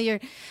tweeting while you're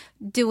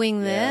doing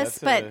this,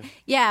 but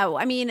yeah,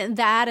 I mean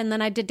that, and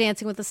then I did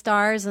Dancing with the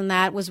Stars, and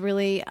that was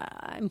really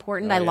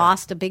important. I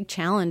lost a big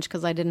challenge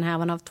because I didn't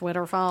have enough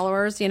Twitter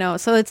followers,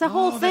 so it's a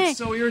whole thing. That's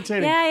so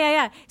irritating.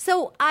 Yeah.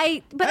 So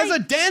as a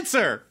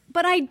dancer,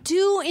 but I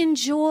do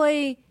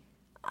enjoy.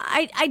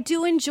 I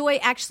do enjoy.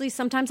 Actually,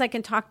 sometimes I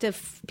can talk to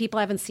people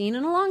I haven't seen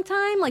in a long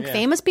time, like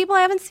famous people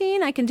I haven't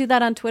seen. I can do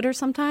that on Twitter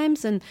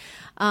sometimes, and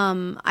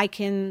I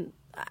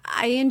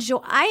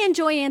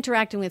enjoy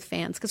interacting with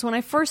fans because when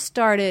I first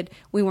started,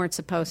 we weren't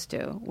supposed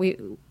to.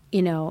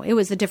 It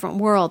was a different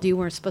world. You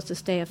weren't supposed to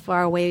stay as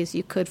far away as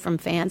you could from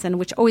fans, and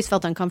which always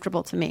felt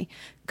uncomfortable to me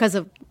because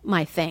of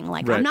my thing.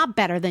 Like, I'm not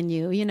better than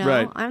you,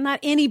 Right. I'm not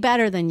any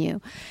better than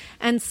you.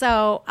 And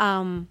so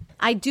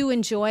I do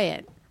enjoy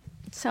it.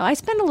 So I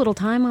spend a little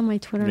time on my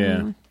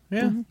Twitter.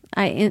 Yeah.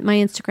 My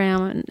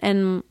Instagram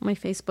and my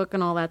Facebook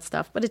and all that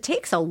stuff. But it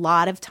takes a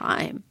lot of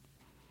time.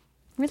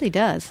 It really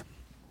does.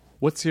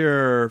 what's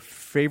your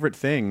favorite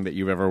thing that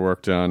you've ever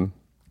worked on?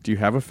 Do you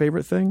have a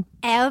favorite thing?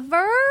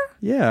 Ever?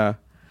 Yeah.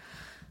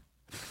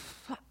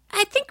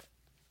 I think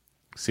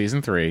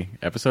Season 3,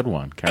 Episode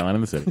 1, Caroline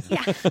in the City.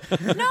 Yeah.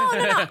 No.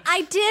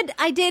 I did.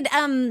 I did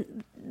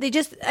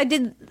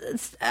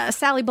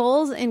Sally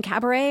Bowles in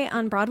Cabaret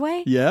on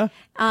Broadway. Yeah.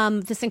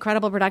 This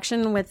incredible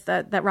production with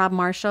that Rob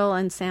Marshall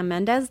and Sam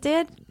Mendes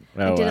did.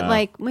 Oh, I did wow. it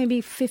like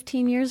maybe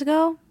 15 years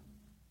ago.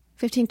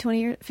 18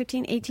 years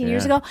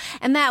Yeah. ago.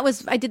 And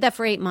I did that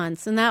for 8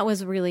 months, and that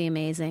was really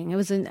amazing. It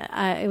was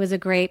a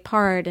great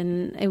part,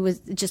 and it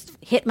just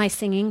hit my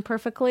singing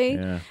perfectly.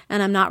 Yeah.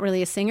 And I'm not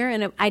really a singer,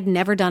 and I'd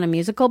never done a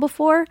musical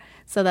before,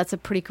 so that's a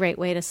pretty great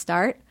way to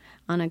start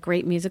on a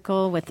great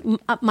musical with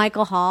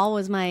Michael Hall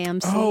was my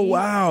MC. Oh,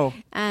 wow.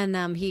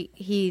 And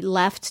he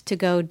left to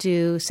go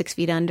do 6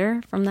 Feet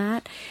Under from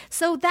that.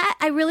 So that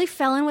I really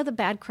fell in with a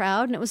bad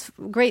crowd, and it was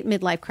a great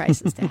midlife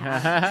crisis to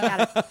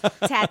have. Got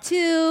a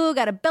tattoo,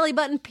 got a belly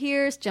button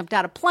pierced, jumped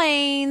out of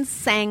planes,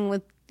 sang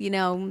with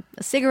a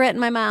cigarette in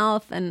my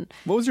mouth, and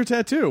What was your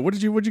tattoo?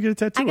 What'd you get a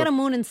tattoo? I got a of?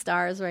 moon and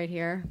stars right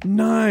here.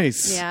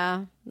 Nice.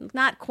 Yeah,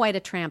 not quite a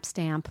tramp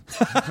stamp.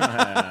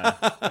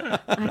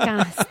 I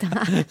kind of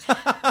stopped,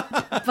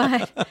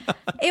 but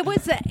it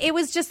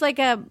was just like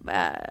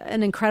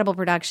an incredible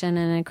production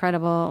and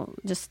incredible.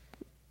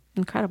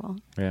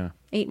 Yeah.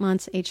 8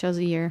 months, 8 shows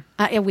a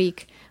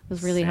week. It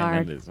was really Sam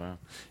hard. Mendes, wow.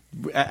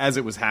 As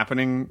it was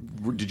happening,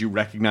 did you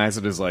recognize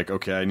it as like,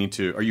 okay,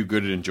 are you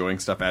good at enjoying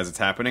stuff as it's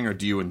happening, or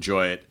do you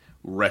enjoy it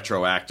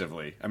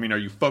retroactively? I mean, are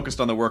you focused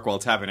on the work while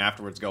it's happening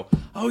afterwards, go,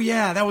 oh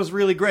yeah, that was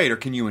really great, or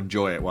can you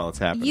enjoy it while it's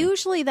happening?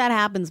 Usually that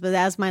happens, but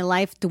as my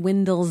life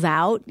dwindles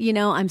out,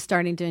 I'm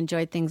starting to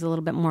enjoy things a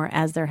little bit more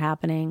as they're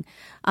happening.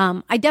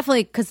 I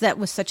definitely, because that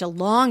was such a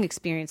long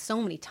experience,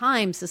 so many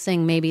times to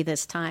sing maybe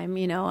this time,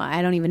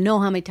 I don't even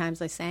know how many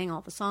times I sang all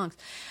the songs.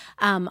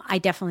 I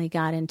definitely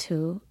got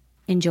into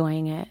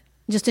enjoying it.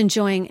 Just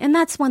enjoying, and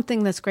that's one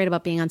thing that's great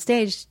about being on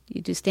stage.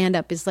 You do stand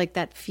up is like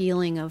that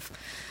feeling of,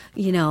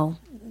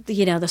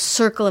 the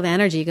circle of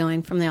energy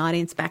going from the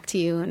audience back to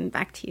you and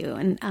back to you,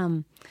 and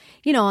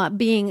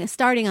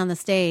starting on the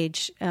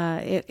stage,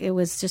 it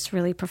was just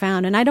really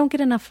profound, and I don't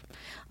get enough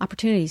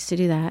opportunities to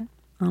do that,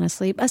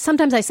 honestly. But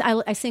sometimes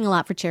I sing a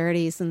lot for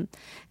charities, and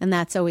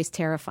that's always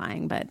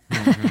terrifying, but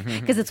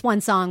because it's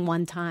one song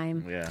one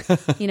time,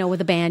 Yeah.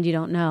 with a band you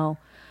don't know.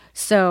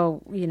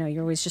 So,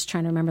 you're always just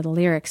trying to remember the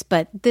lyrics.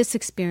 But this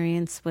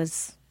experience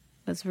was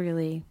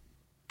really,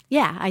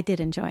 I did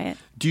enjoy it.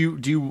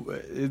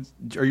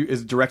 Are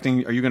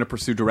you going to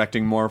pursue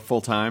directing more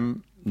full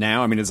time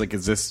now? I mean,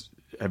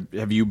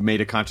 have you made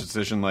a conscious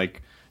decision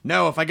like,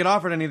 no, if I get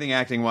offered anything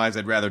acting wise,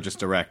 I'd rather just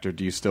direct, or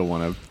do you still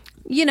want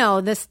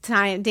to? This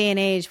day and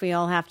age, we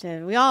all have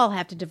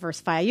to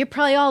diversify. You're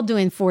probably all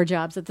doing 4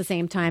 jobs at the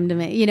same time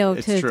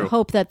to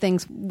hope that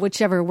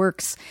whichever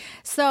works.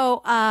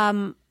 So,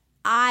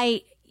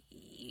 I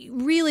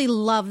really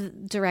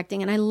love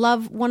directing, and I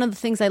love one of the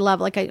things I love,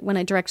 when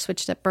I direct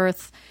Switched at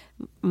Birth,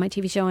 my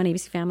TV show on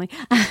ABC Family.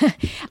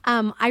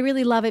 I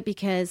really love it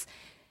because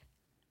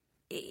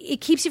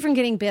it keeps you from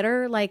getting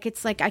bitter. Like,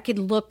 it's like I could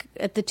look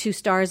at the two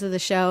stars of the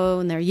show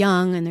and they're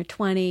young and they're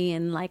 20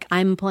 and like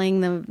I'm playing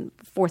the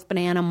fourth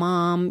banana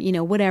mom, you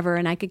know, whatever,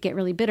 and I could get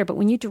really bitter. But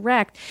when you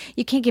direct,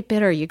 you can't get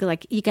bitter. You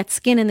got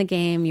skin in the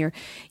game.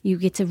 You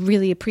get to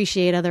really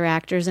appreciate other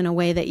actors in a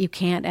way that you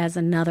can't as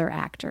another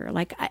actor.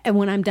 Like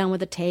when I'm done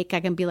with a take,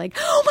 I can be like,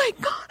 oh my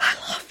God, I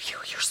love you.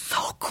 You're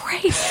so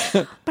great.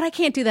 But I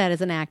can't do that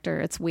as an actor.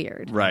 It's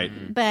weird. Right.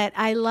 But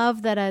I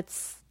love that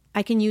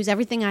I can use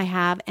everything I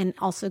have and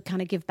also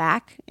kind of give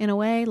back in a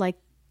way, like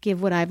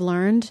give what I've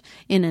learned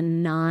in a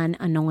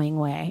non-annoying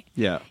way.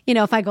 Yeah. You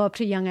know, if I go up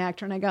to a young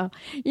actor and I go,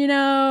 you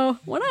know,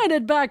 when I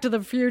did Back to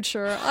the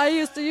Future, I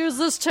used to use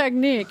this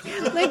technique.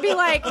 They'd be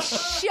like,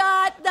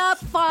 shut the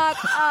fuck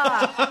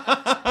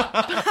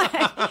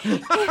up.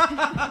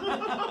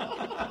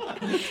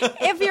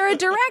 If you're a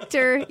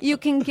director, you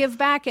can give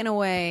back in a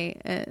way,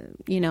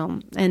 you know,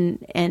 and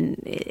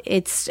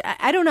it's,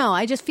 I don't know.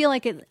 I just feel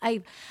like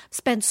I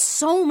spend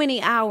so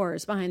many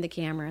hours behind the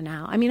camera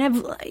now. I mean,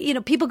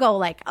 people go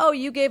like, oh,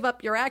 you gave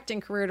up your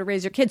acting career to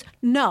raise your kids.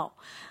 No.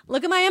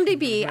 Look at my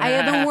MDB. I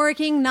have been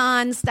working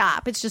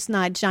nonstop. It's just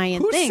not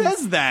giant Who things.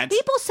 says that?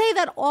 People say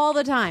that all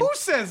the time. Who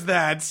says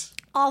that?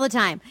 All the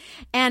time.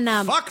 And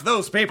Fuck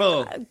those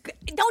people.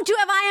 don't you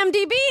have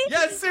IMDb?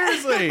 Yes,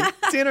 seriously.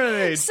 It's the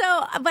internet age.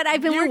 So, but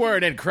I've been You working.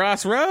 weren't at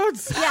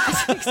Crossroads?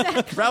 Yes,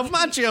 exactly. Ralph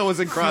Macchio was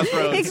in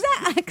Crossroads.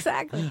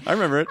 Exactly. I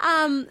remember it.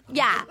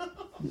 Yeah.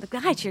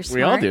 God, you're smart.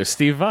 We all do.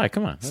 Steve Vai,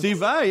 come on. Steve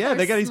Vai, yeah,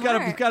 he's got to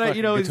Fucking play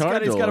guitar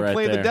the duel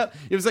devil.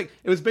 It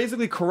was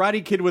basically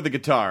Karate Kid with a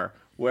guitar,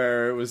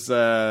 where it was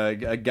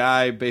a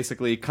guy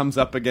basically comes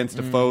up against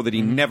a foe that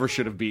he never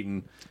should have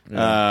beaten. In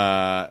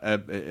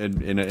a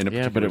particular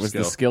Yeah, but it was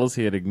skill. the skills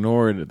he had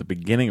ignored at the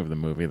beginning of the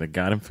movie that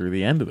got him through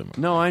the end of the movie.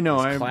 No, I know.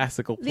 It was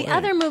classical play. The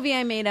other movie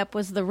I made up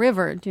was The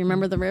River. Do you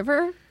remember The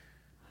River?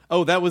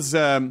 Oh, that was.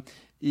 Or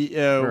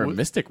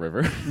Mystic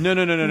River.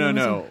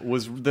 No.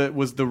 Was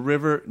the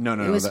river?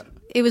 No.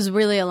 It was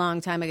really a long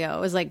time ago.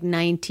 It was like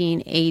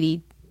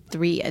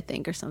 1983, I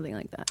think, or something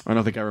like that. I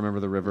don't think I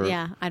remember the river.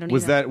 Yeah, I don't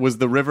Was either. was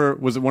the river?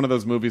 Was it one of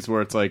those movies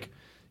where it's like,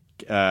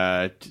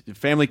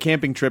 family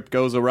camping trip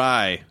goes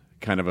awry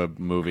kind of a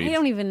movie? I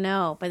don't even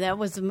know, but that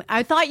was.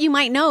 I thought you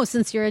might know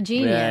since you're a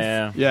genius.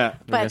 Yeah. Yeah.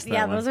 We But missed that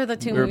yeah, one. those are the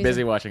two We were movies.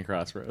 busy watching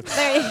Crossroads.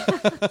 There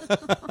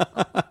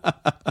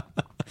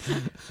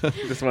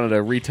Just wanted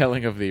a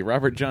retelling of the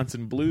Robert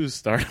Johnson Blues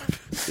startup.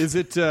 Is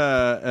it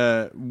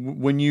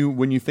when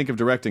you think of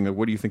directing?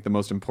 What do you think the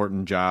most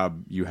important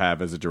job you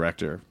have as a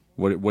director?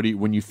 What do you,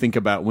 when you think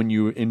about, when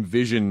you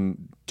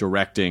envision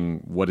directing?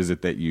 What is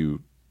it that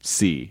you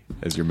see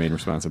as your main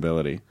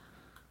responsibility?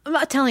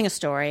 About telling a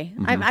story.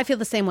 I feel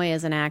the same way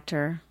as an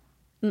actor.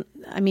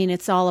 I mean,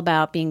 it's all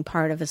about being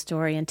part of a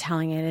story and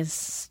telling it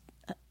as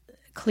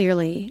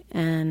clearly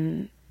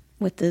and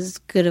with as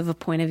good of a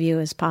point of view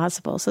as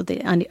possible, so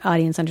the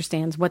audience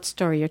understands what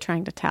story you're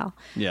trying to tell.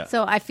 Yeah.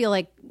 So I feel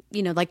like,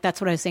 like that's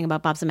what I was saying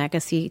about Bob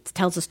Zemeckis. He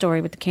tells a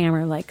story with the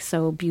camera like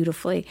so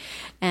beautifully,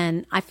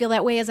 and I feel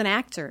that way as an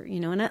actor.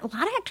 And a lot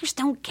of actors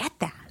don't get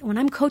that. When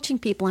I'm coaching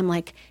people, I'm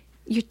like,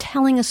 you're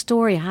telling a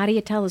story. How do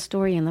you tell a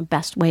story in the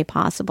best way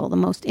possible, the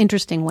most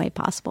interesting way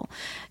possible?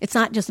 It's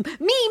not just me.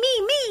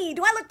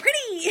 Do I look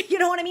pretty? You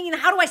know what I mean?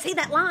 How do I say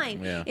that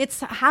line? Yeah. It's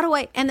how do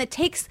I, and it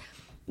takes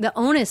the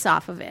onus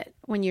off of it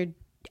when you're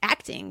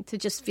acting to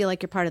just feel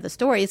like you're part of the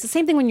story. It's the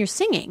same thing when you're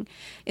singing.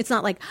 It's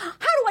not like, how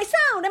do I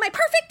sound? Am I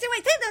perfect?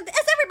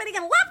 Is everybody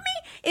going to love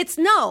me? It's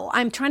no,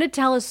 I'm trying to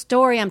tell a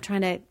story. I'm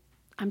trying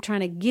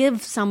to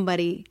give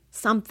somebody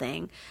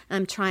something.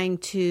 I'm trying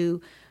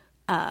to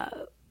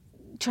honor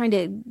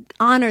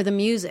the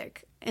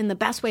music in the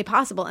best way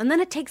possible. And then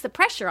it takes the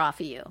pressure off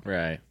of you.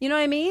 Right. You know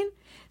what I mean?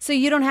 So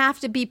you don't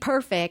have to be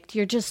perfect.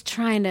 You're just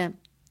trying to,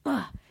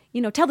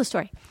 tell the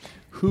story.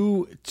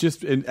 Who,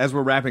 just as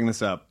we're wrapping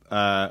this up,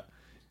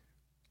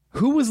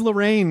 who was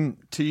Lorraine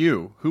to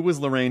you? Who was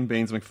Lorraine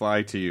Baines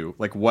McFly to you?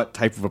 Like, what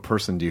type of a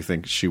person do you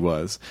think she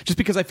was? Just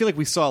because I feel like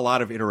we saw a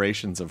lot of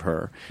iterations of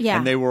her. Yeah.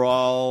 And it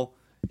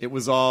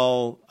was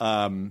all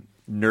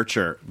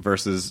nurture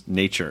versus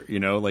nature,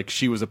 like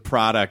she was a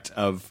product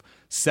of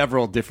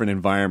several different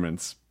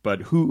environments.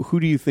 But who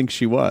do you think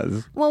she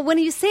was? Well, when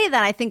you say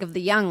that, I think of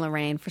the young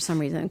Lorraine for some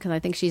reason, because I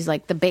think she's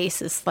like the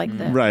basis, like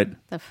the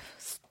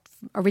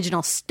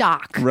original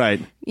stock,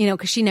 Right.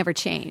 Because she never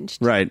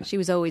changed, Right. She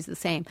was always the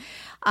same.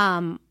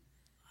 I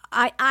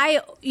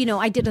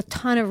did a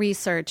ton of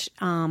research,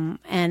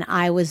 and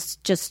I was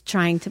just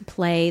trying to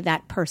play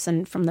that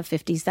person from the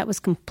 50s that was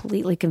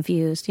completely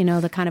confused,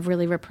 the kind of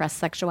really repressed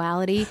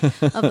sexuality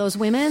of those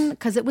women,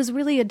 because it was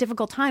really a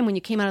difficult time when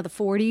you came out of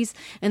the 40s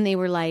and they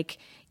were like,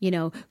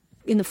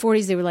 in the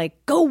 40s, they were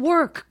like, go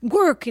work.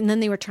 And then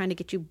they were trying to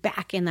get you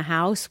back in the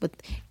house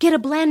with get a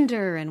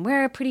blender and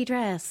wear a pretty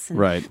dress and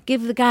Right.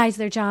 give the guys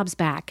their jobs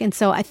back. And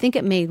so I think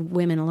it made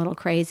women a little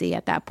crazy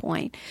at that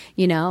point,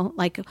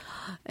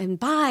 and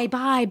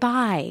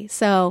bye.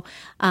 So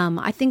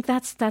I think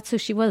that's who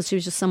she was. She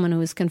was just someone who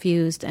was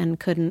confused and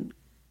couldn't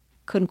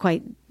couldn't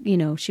quite,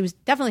 she was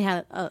definitely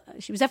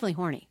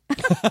horny.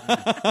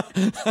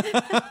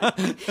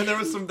 And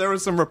there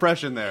was some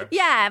repression there.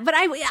 Yeah, but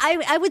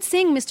I would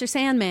sing Mr.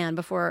 Sandman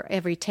before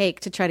every take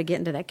to try to get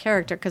into that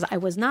character because I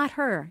was not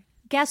her.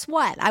 Guess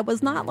what? I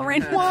was not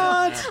Lorraine.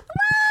 What?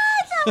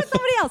 That was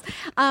somebody else.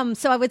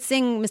 So I would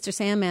sing Mr.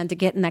 Sandman to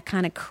get in that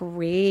kind of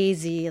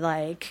crazy,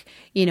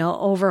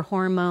 over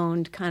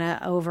hormoned, kind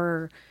of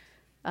over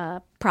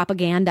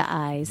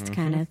propagandaized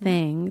kind of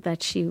thing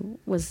that she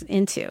was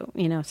into.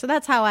 So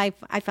that's how I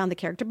found the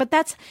character. But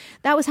that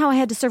was how I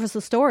had to surface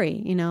the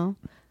story.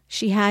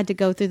 She had to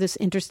go through this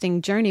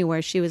interesting journey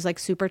where she was like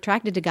super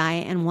attracted to Guy,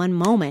 and one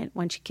moment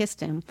when she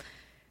kissed him,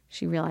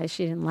 she realized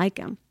she didn't like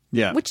him.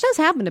 Yeah, which does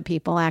happen to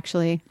people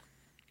actually.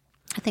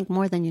 I think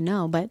more than you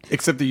know, but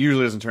except it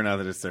usually doesn't turn out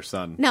that it's their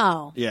son.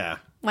 No. Yeah.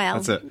 Well,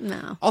 that's it.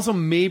 No. Also,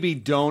 maybe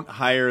don't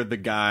hire the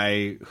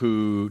guy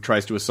who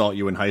tries to assault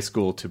you in high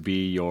school to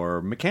be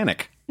your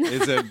mechanic.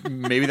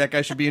 Maybe that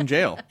guy should be in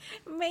jail.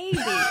 Maybe.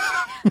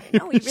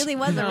 No, he really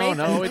was a rapist.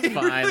 No, it's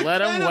fine.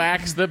 Let him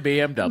wax the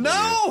BMW.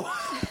 No!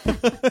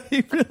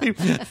 He really,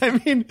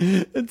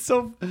 it's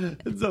so,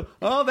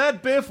 oh,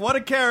 that Biff, what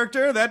a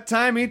character. That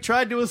time he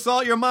tried to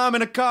assault your mom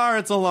in a car.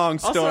 It's a long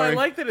story. Also, I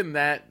like that in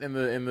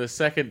the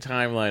second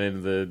timeline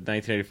in the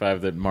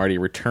 1985 that Marty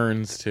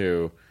returns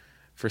to,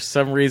 for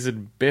some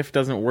reason, Biff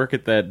doesn't work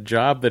at that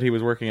job that he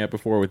was working at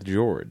before with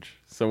George.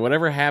 So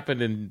whatever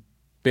happened in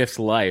Biff's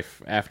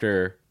life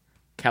after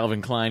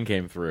Calvin Klein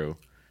came through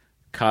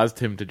caused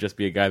him to just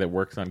be a guy that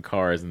works on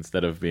cars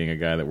instead of being a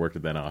guy that worked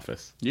at that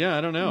office. Yeah,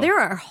 I don't know. There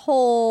are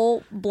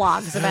whole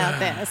blogs about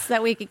this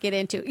that we could get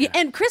into.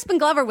 And Crispin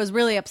Glover was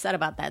really upset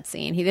about that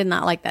scene. He did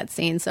not like that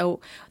scene.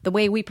 So the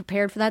way we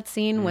prepared for that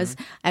scene was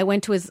I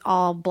went to his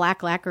all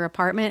black lacquer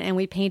apartment and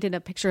we painted a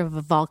picture of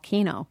a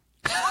volcano.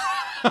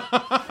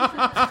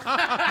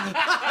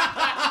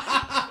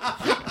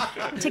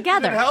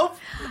 Together. Did it help?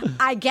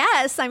 I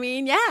guess.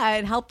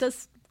 It helped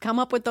us come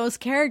up with those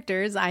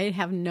characters. I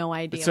have no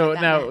idea. So what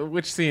that now, meant.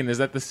 which scene? Is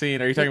that the scene?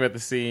 Are you talking about the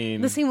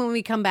scene? The scene when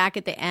we come back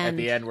at the end. At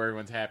the end where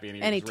everyone's happy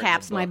and he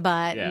taps my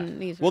butt. Yeah.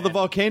 And Well, the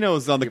volcano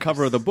is on the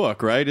cover of the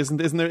book, right? Doesn't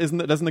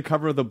the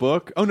cover of the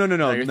book? Oh, no.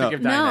 You're thinking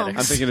of Dianetics.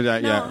 I'm thinking of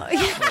that, yeah.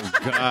 Oh,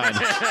 God.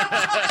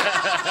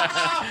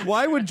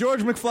 Why would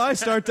George McFly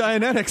start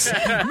Dianetics?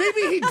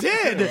 Maybe he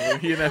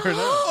did. You never know.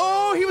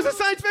 Oh, he was a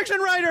science fiction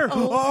writer.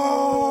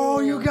 Oh,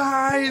 you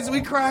guys,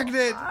 we cracked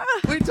it.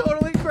 We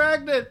totally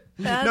cracked it.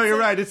 No, you're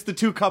right. It's the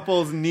two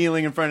couples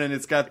kneeling in front, and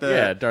it's got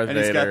the Darth and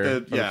Vader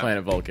it's got on the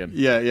planet Vulcan.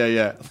 Yeah.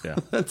 Yeah.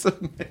 That's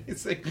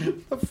amazing.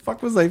 What the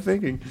fuck was I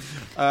thinking?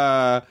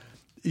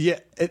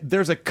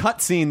 There's a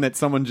cut scene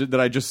that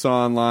I just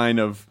saw online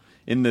of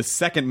in the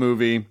second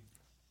movie,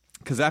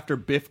 because after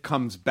Biff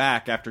comes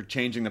back after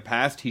changing the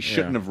past, he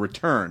shouldn't have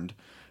returned.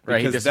 Right,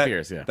 he Because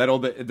disappears.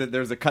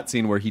 there's a cut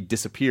scene where he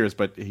disappears,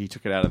 but he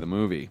took it out of the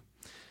movie.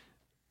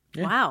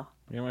 Yeah. Wow.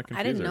 You don't wanna confuse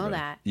I didn't know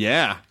everybody. that.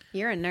 Yeah.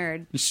 You're a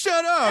nerd.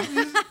 Shut up.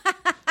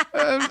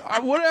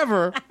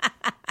 Whatever.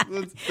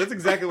 That's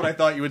exactly what I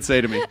thought you would say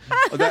to me.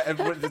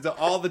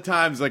 All the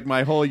times, like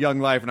my whole young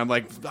life, and I'm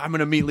like, I'm going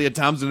to meet Lea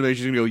Thompson today.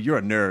 She's going to go, you're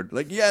a nerd.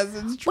 Like, yes,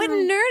 it's true. But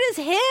nerd is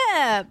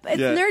hip.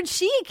 It's nerd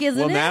chic, isn't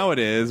it? Well, now it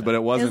is, but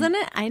it wasn't. Isn't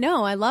it? I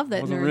know. I love that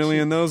It wasn't nerd really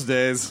chic. in those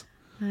days.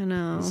 I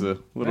know. It was a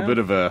little bit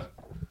of a.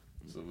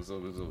 It was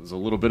a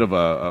little bit of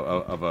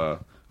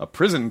a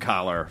prison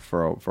collar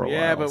for a while.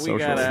 Yeah, but we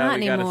got Not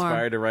we got anymore.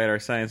 inspired to write our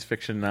science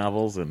fiction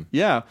novels, and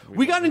Yeah,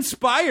 we got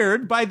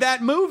inspired by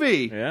that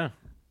movie. yeah.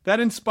 That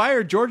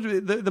inspired George.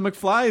 The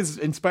McFlys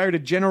inspired a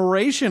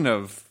generation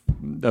of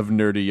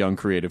nerdy young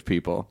creative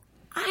people.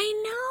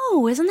 I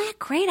know. Isn't that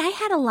great? I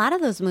had a lot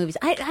of those movies.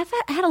 I've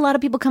had a lot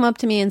of people come up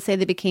to me and say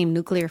they became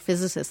nuclear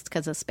physicists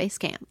because of Space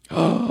Camp.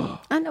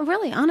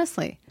 Really,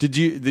 honestly. Did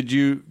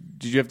you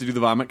have to do the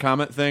vomit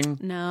comet thing?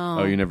 No.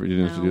 Oh, you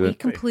didn't have to do We that.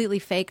 completely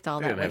faked all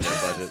We that. didn't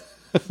have no budget.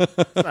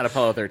 It's not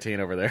Apollo 13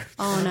 over there.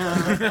 Oh no.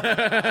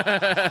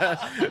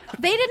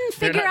 They didn't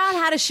figure out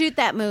how to shoot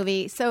that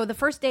movie. So the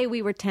first day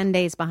we were 10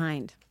 days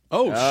behind.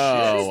 Oh, True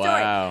Oh, story.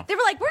 wow. They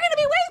were like, we're going to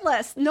be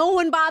weightless. No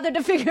one bothered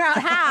to figure out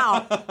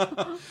how.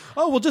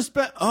 oh, we'll just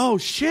bet. Oh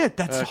shit,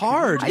 that's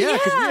hard. Yeah,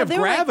 because we have they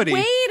were like, gravity.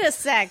 wait a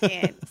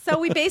second. So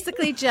we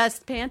basically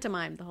just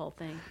pantomimed the whole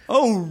thing.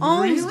 Oh,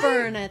 really?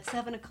 Ormsburn at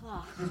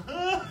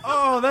 7:00.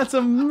 Oh, that's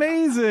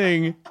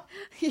amazing.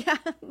 Yeah,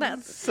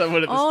 that's.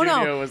 Someone at the Oh, no.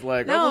 studio was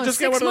like, No, we'll just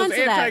get 6 one of months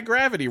those of that.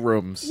 anti-gravity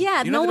rooms.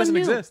 Yeah, you no know that one doesn't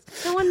knew.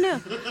 exist. No one knew.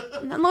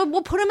 No,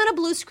 we'll put them in a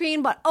blue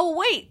screen, but oh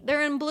wait,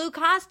 they're in blue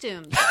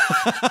costumes.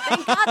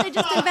 Thank God they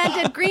just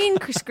invented green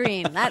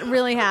screen. That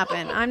really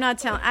happened. I'm not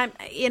telling.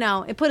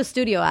 It put a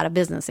studio out of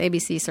business.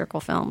 ABC Circle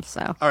Films.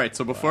 So All right,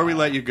 so before we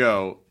let you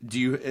go,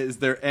 is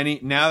there any,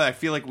 now that I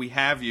feel like we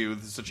have you,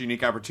 this is such a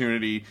unique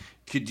opportunity,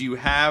 could you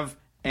have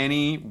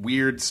any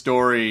weird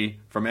story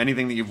from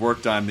anything that you've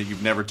worked on that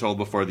you've never told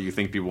before that you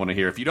think people want to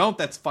hear? If you don't,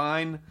 that's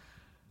fine.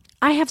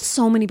 I have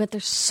so many, but they're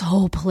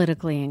so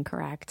politically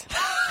incorrect.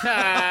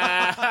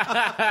 I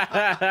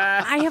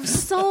have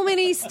so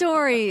many funny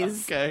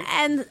stories. Okay.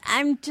 And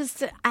I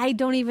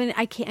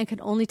can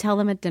only tell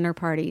them at dinner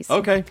parties.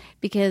 Okay.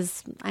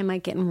 Because I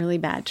might get in really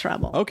bad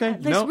trouble. Okay,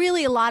 There's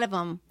really a lot of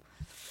them.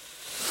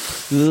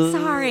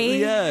 Sorry.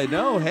 Yeah,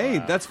 no,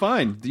 hey, that's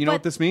fine. Do you know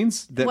what this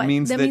means? That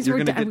means that you're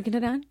going to Are we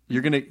done?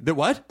 You're going to...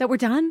 What? That we're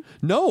done?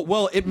 No,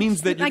 well, it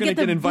means that you're going to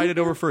get invited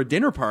over for a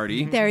dinner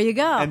party. There you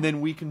go. And then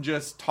we can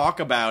just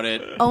talk about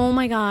it. Oh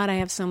my God, I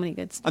have so many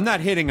good stuff. I'm not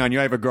hitting on you.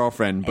 I have a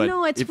girlfriend, but...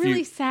 No, it's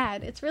really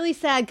sad. It's really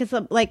sad because,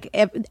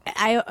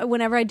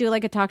 whenever I do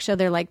like a talk show,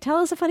 they're like, tell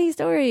us a funny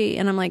story.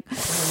 And I'm like,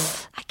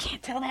 I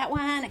can't tell that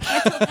one. I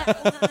can't tell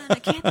that one. I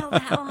can't tell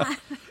that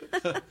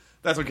one.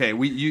 That's okay.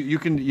 You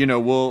can you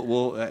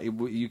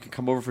can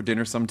come over for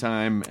dinner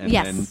sometime and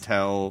then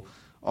tell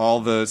all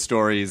the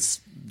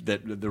stories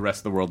that the rest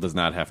of the world does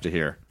not have to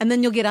hear. And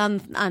then you'll get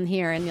on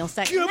here and you'll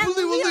say, Can you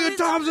believe what Lea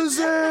Thompson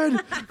said?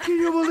 Can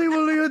you believe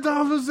what Lea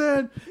Thompson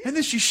said? And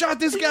then she shot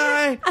this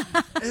guy,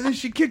 and then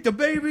she kicked a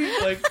baby.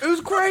 Like, it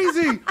was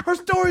crazy. Her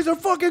stories are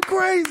fucking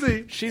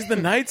crazy. She's the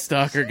Night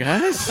Stalker,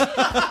 guys.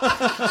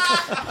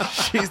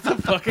 She's the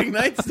fucking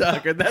Night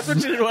Stalker. That's what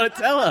she didn't want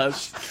to tell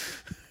us.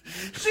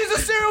 She's a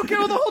serial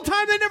killer the whole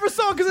time. They never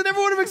saw because they never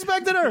would have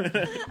expected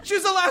her.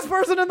 She's the last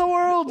person in the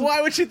world.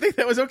 Why would she think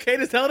that was okay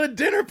to tell at a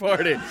dinner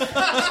party?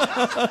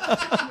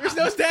 There's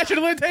no statute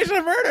of limitation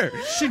of murder.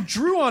 She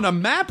drew on a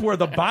map where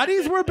the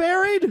bodies were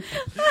buried.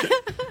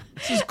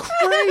 This is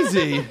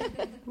crazy.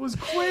 It was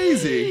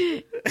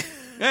crazy.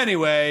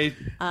 Anyway,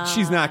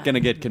 she's not going to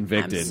get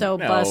convicted. I'm so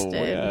busted.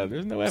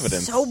 There's no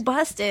evidence. So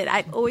busted.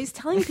 I'm always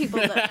telling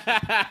people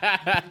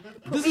that.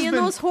 Put me in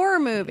those horror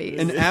movies.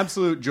 An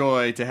absolute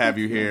joy to have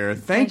you here.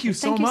 Thank you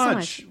so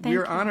much.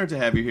 We're honored to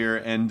have you here.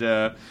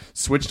 And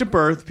Switched at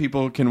Birth,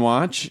 people can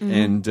watch.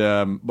 And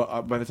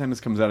by the time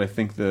this comes out, I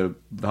think the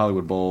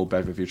Hollywood Bowl,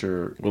 Back to the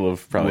Future... will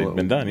have probably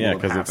been done,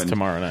 because it's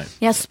tomorrow night.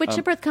 Yeah, Switched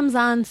at Birth comes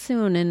on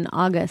soon in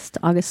August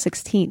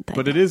 16th.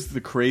 But it is the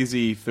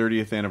crazy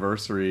 30th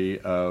anniversary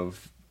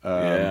of...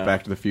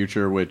 Back to the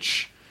Future,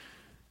 which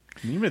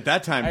even at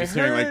that time,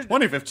 considering like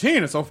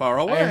 2015 is so far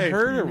away. I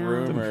heard a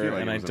rumor,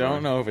 like and I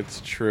don't know if it's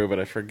true, but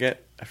I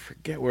forget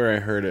where I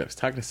heard it. I was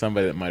talking to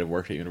somebody that might have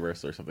worked at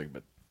Universal or something,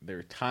 but they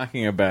were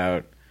talking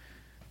about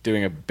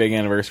doing a big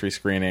anniversary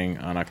screening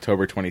on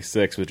October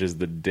 26th, which is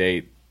the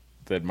date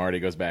that Marty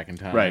goes back in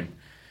time, right,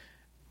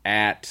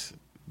 at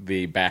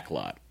the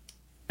backlot,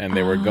 and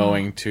they were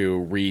going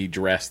to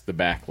redress the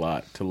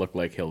backlot to look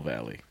like Hill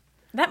Valley.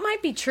 That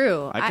might be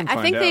true.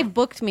 I think they've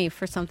booked me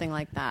for something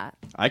like that.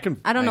 I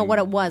don't know what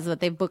it was, but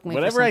they've booked me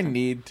for something. Whatever I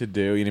need to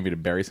do, you need me to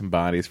bury some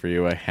bodies for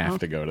you, I have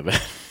to go to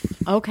that.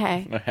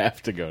 Okay. I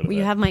have to go to that.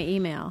 You have my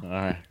email. All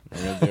right.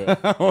 We're going to do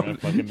it. We're going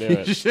to fucking do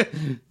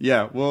it.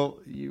 Yeah, well,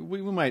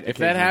 we might... If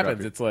that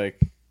happens, it's like,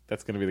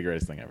 that's going to be the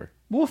greatest thing ever.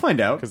 We'll find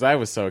out. Because I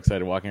was so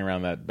excited walking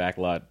around that back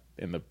lot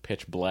in the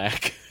pitch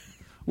black.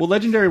 Well,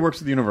 Legendary works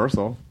with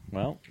Universal.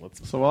 Well,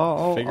 let's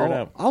I'll figure it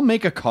out. I'll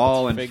make a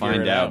call and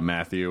find out,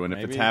 Matthew. And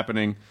maybe. If it's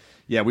happening...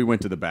 Yeah, we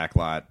went to the back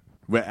lot.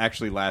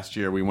 Actually, last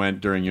year we went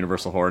during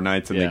Universal Horror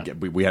Nights,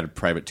 and we had a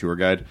private tour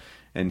guide,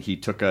 and he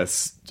took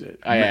us.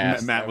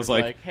 Matt was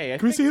like, "Hey,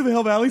 can we see the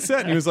Hill Valley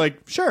set?" And he was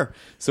like, "Sure."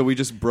 So we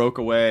just broke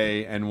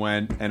away and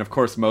went, and of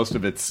course, most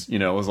of it's it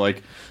was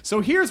like,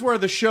 so here's where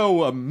the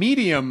show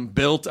Medium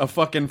built a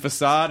fucking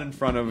facade in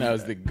front of. That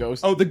was the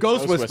Ghost. Oh, the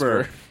Ghost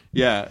Whisperer.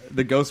 Yeah,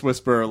 the Ghost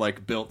Whisperer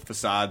built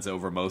facades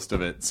over most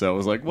of it. So it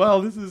was like,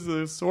 well, this is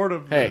a sort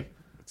of. Hey,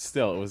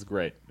 still, it was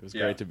great. It was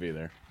great to be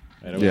there.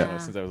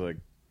 Since I was like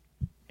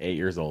 8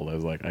 years old, I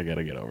was like, I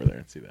gotta get over there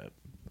and see that.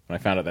 When I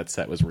found out that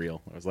set was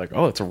real, I was like,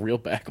 oh, it's a real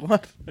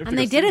backlot. And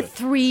they did it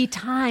 3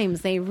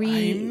 times. They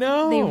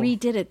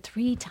redid it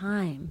 3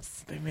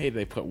 times.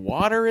 They put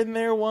water in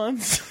there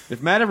once.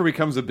 If Matt ever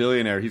becomes a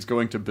billionaire, he's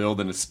going to build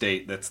an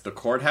estate that's the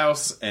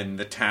courthouse and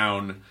the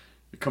town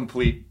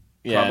complete.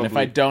 Yeah, and if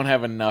I don't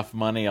have enough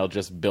money, I'll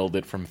just build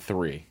it from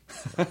 3.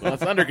 Well,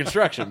 it's under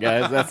construction,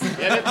 guys.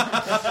 Get it?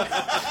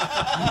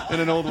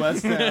 In an old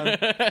West town.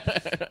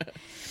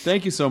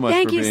 Thank you so much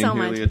for being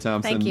here, Lea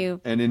Thompson. Thank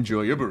you. And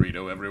enjoy your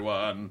burrito,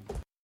 everyone.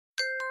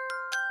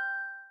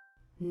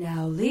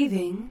 Now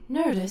leaving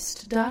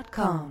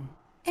Nerdist.com.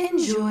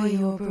 Enjoy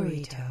your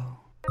burrito.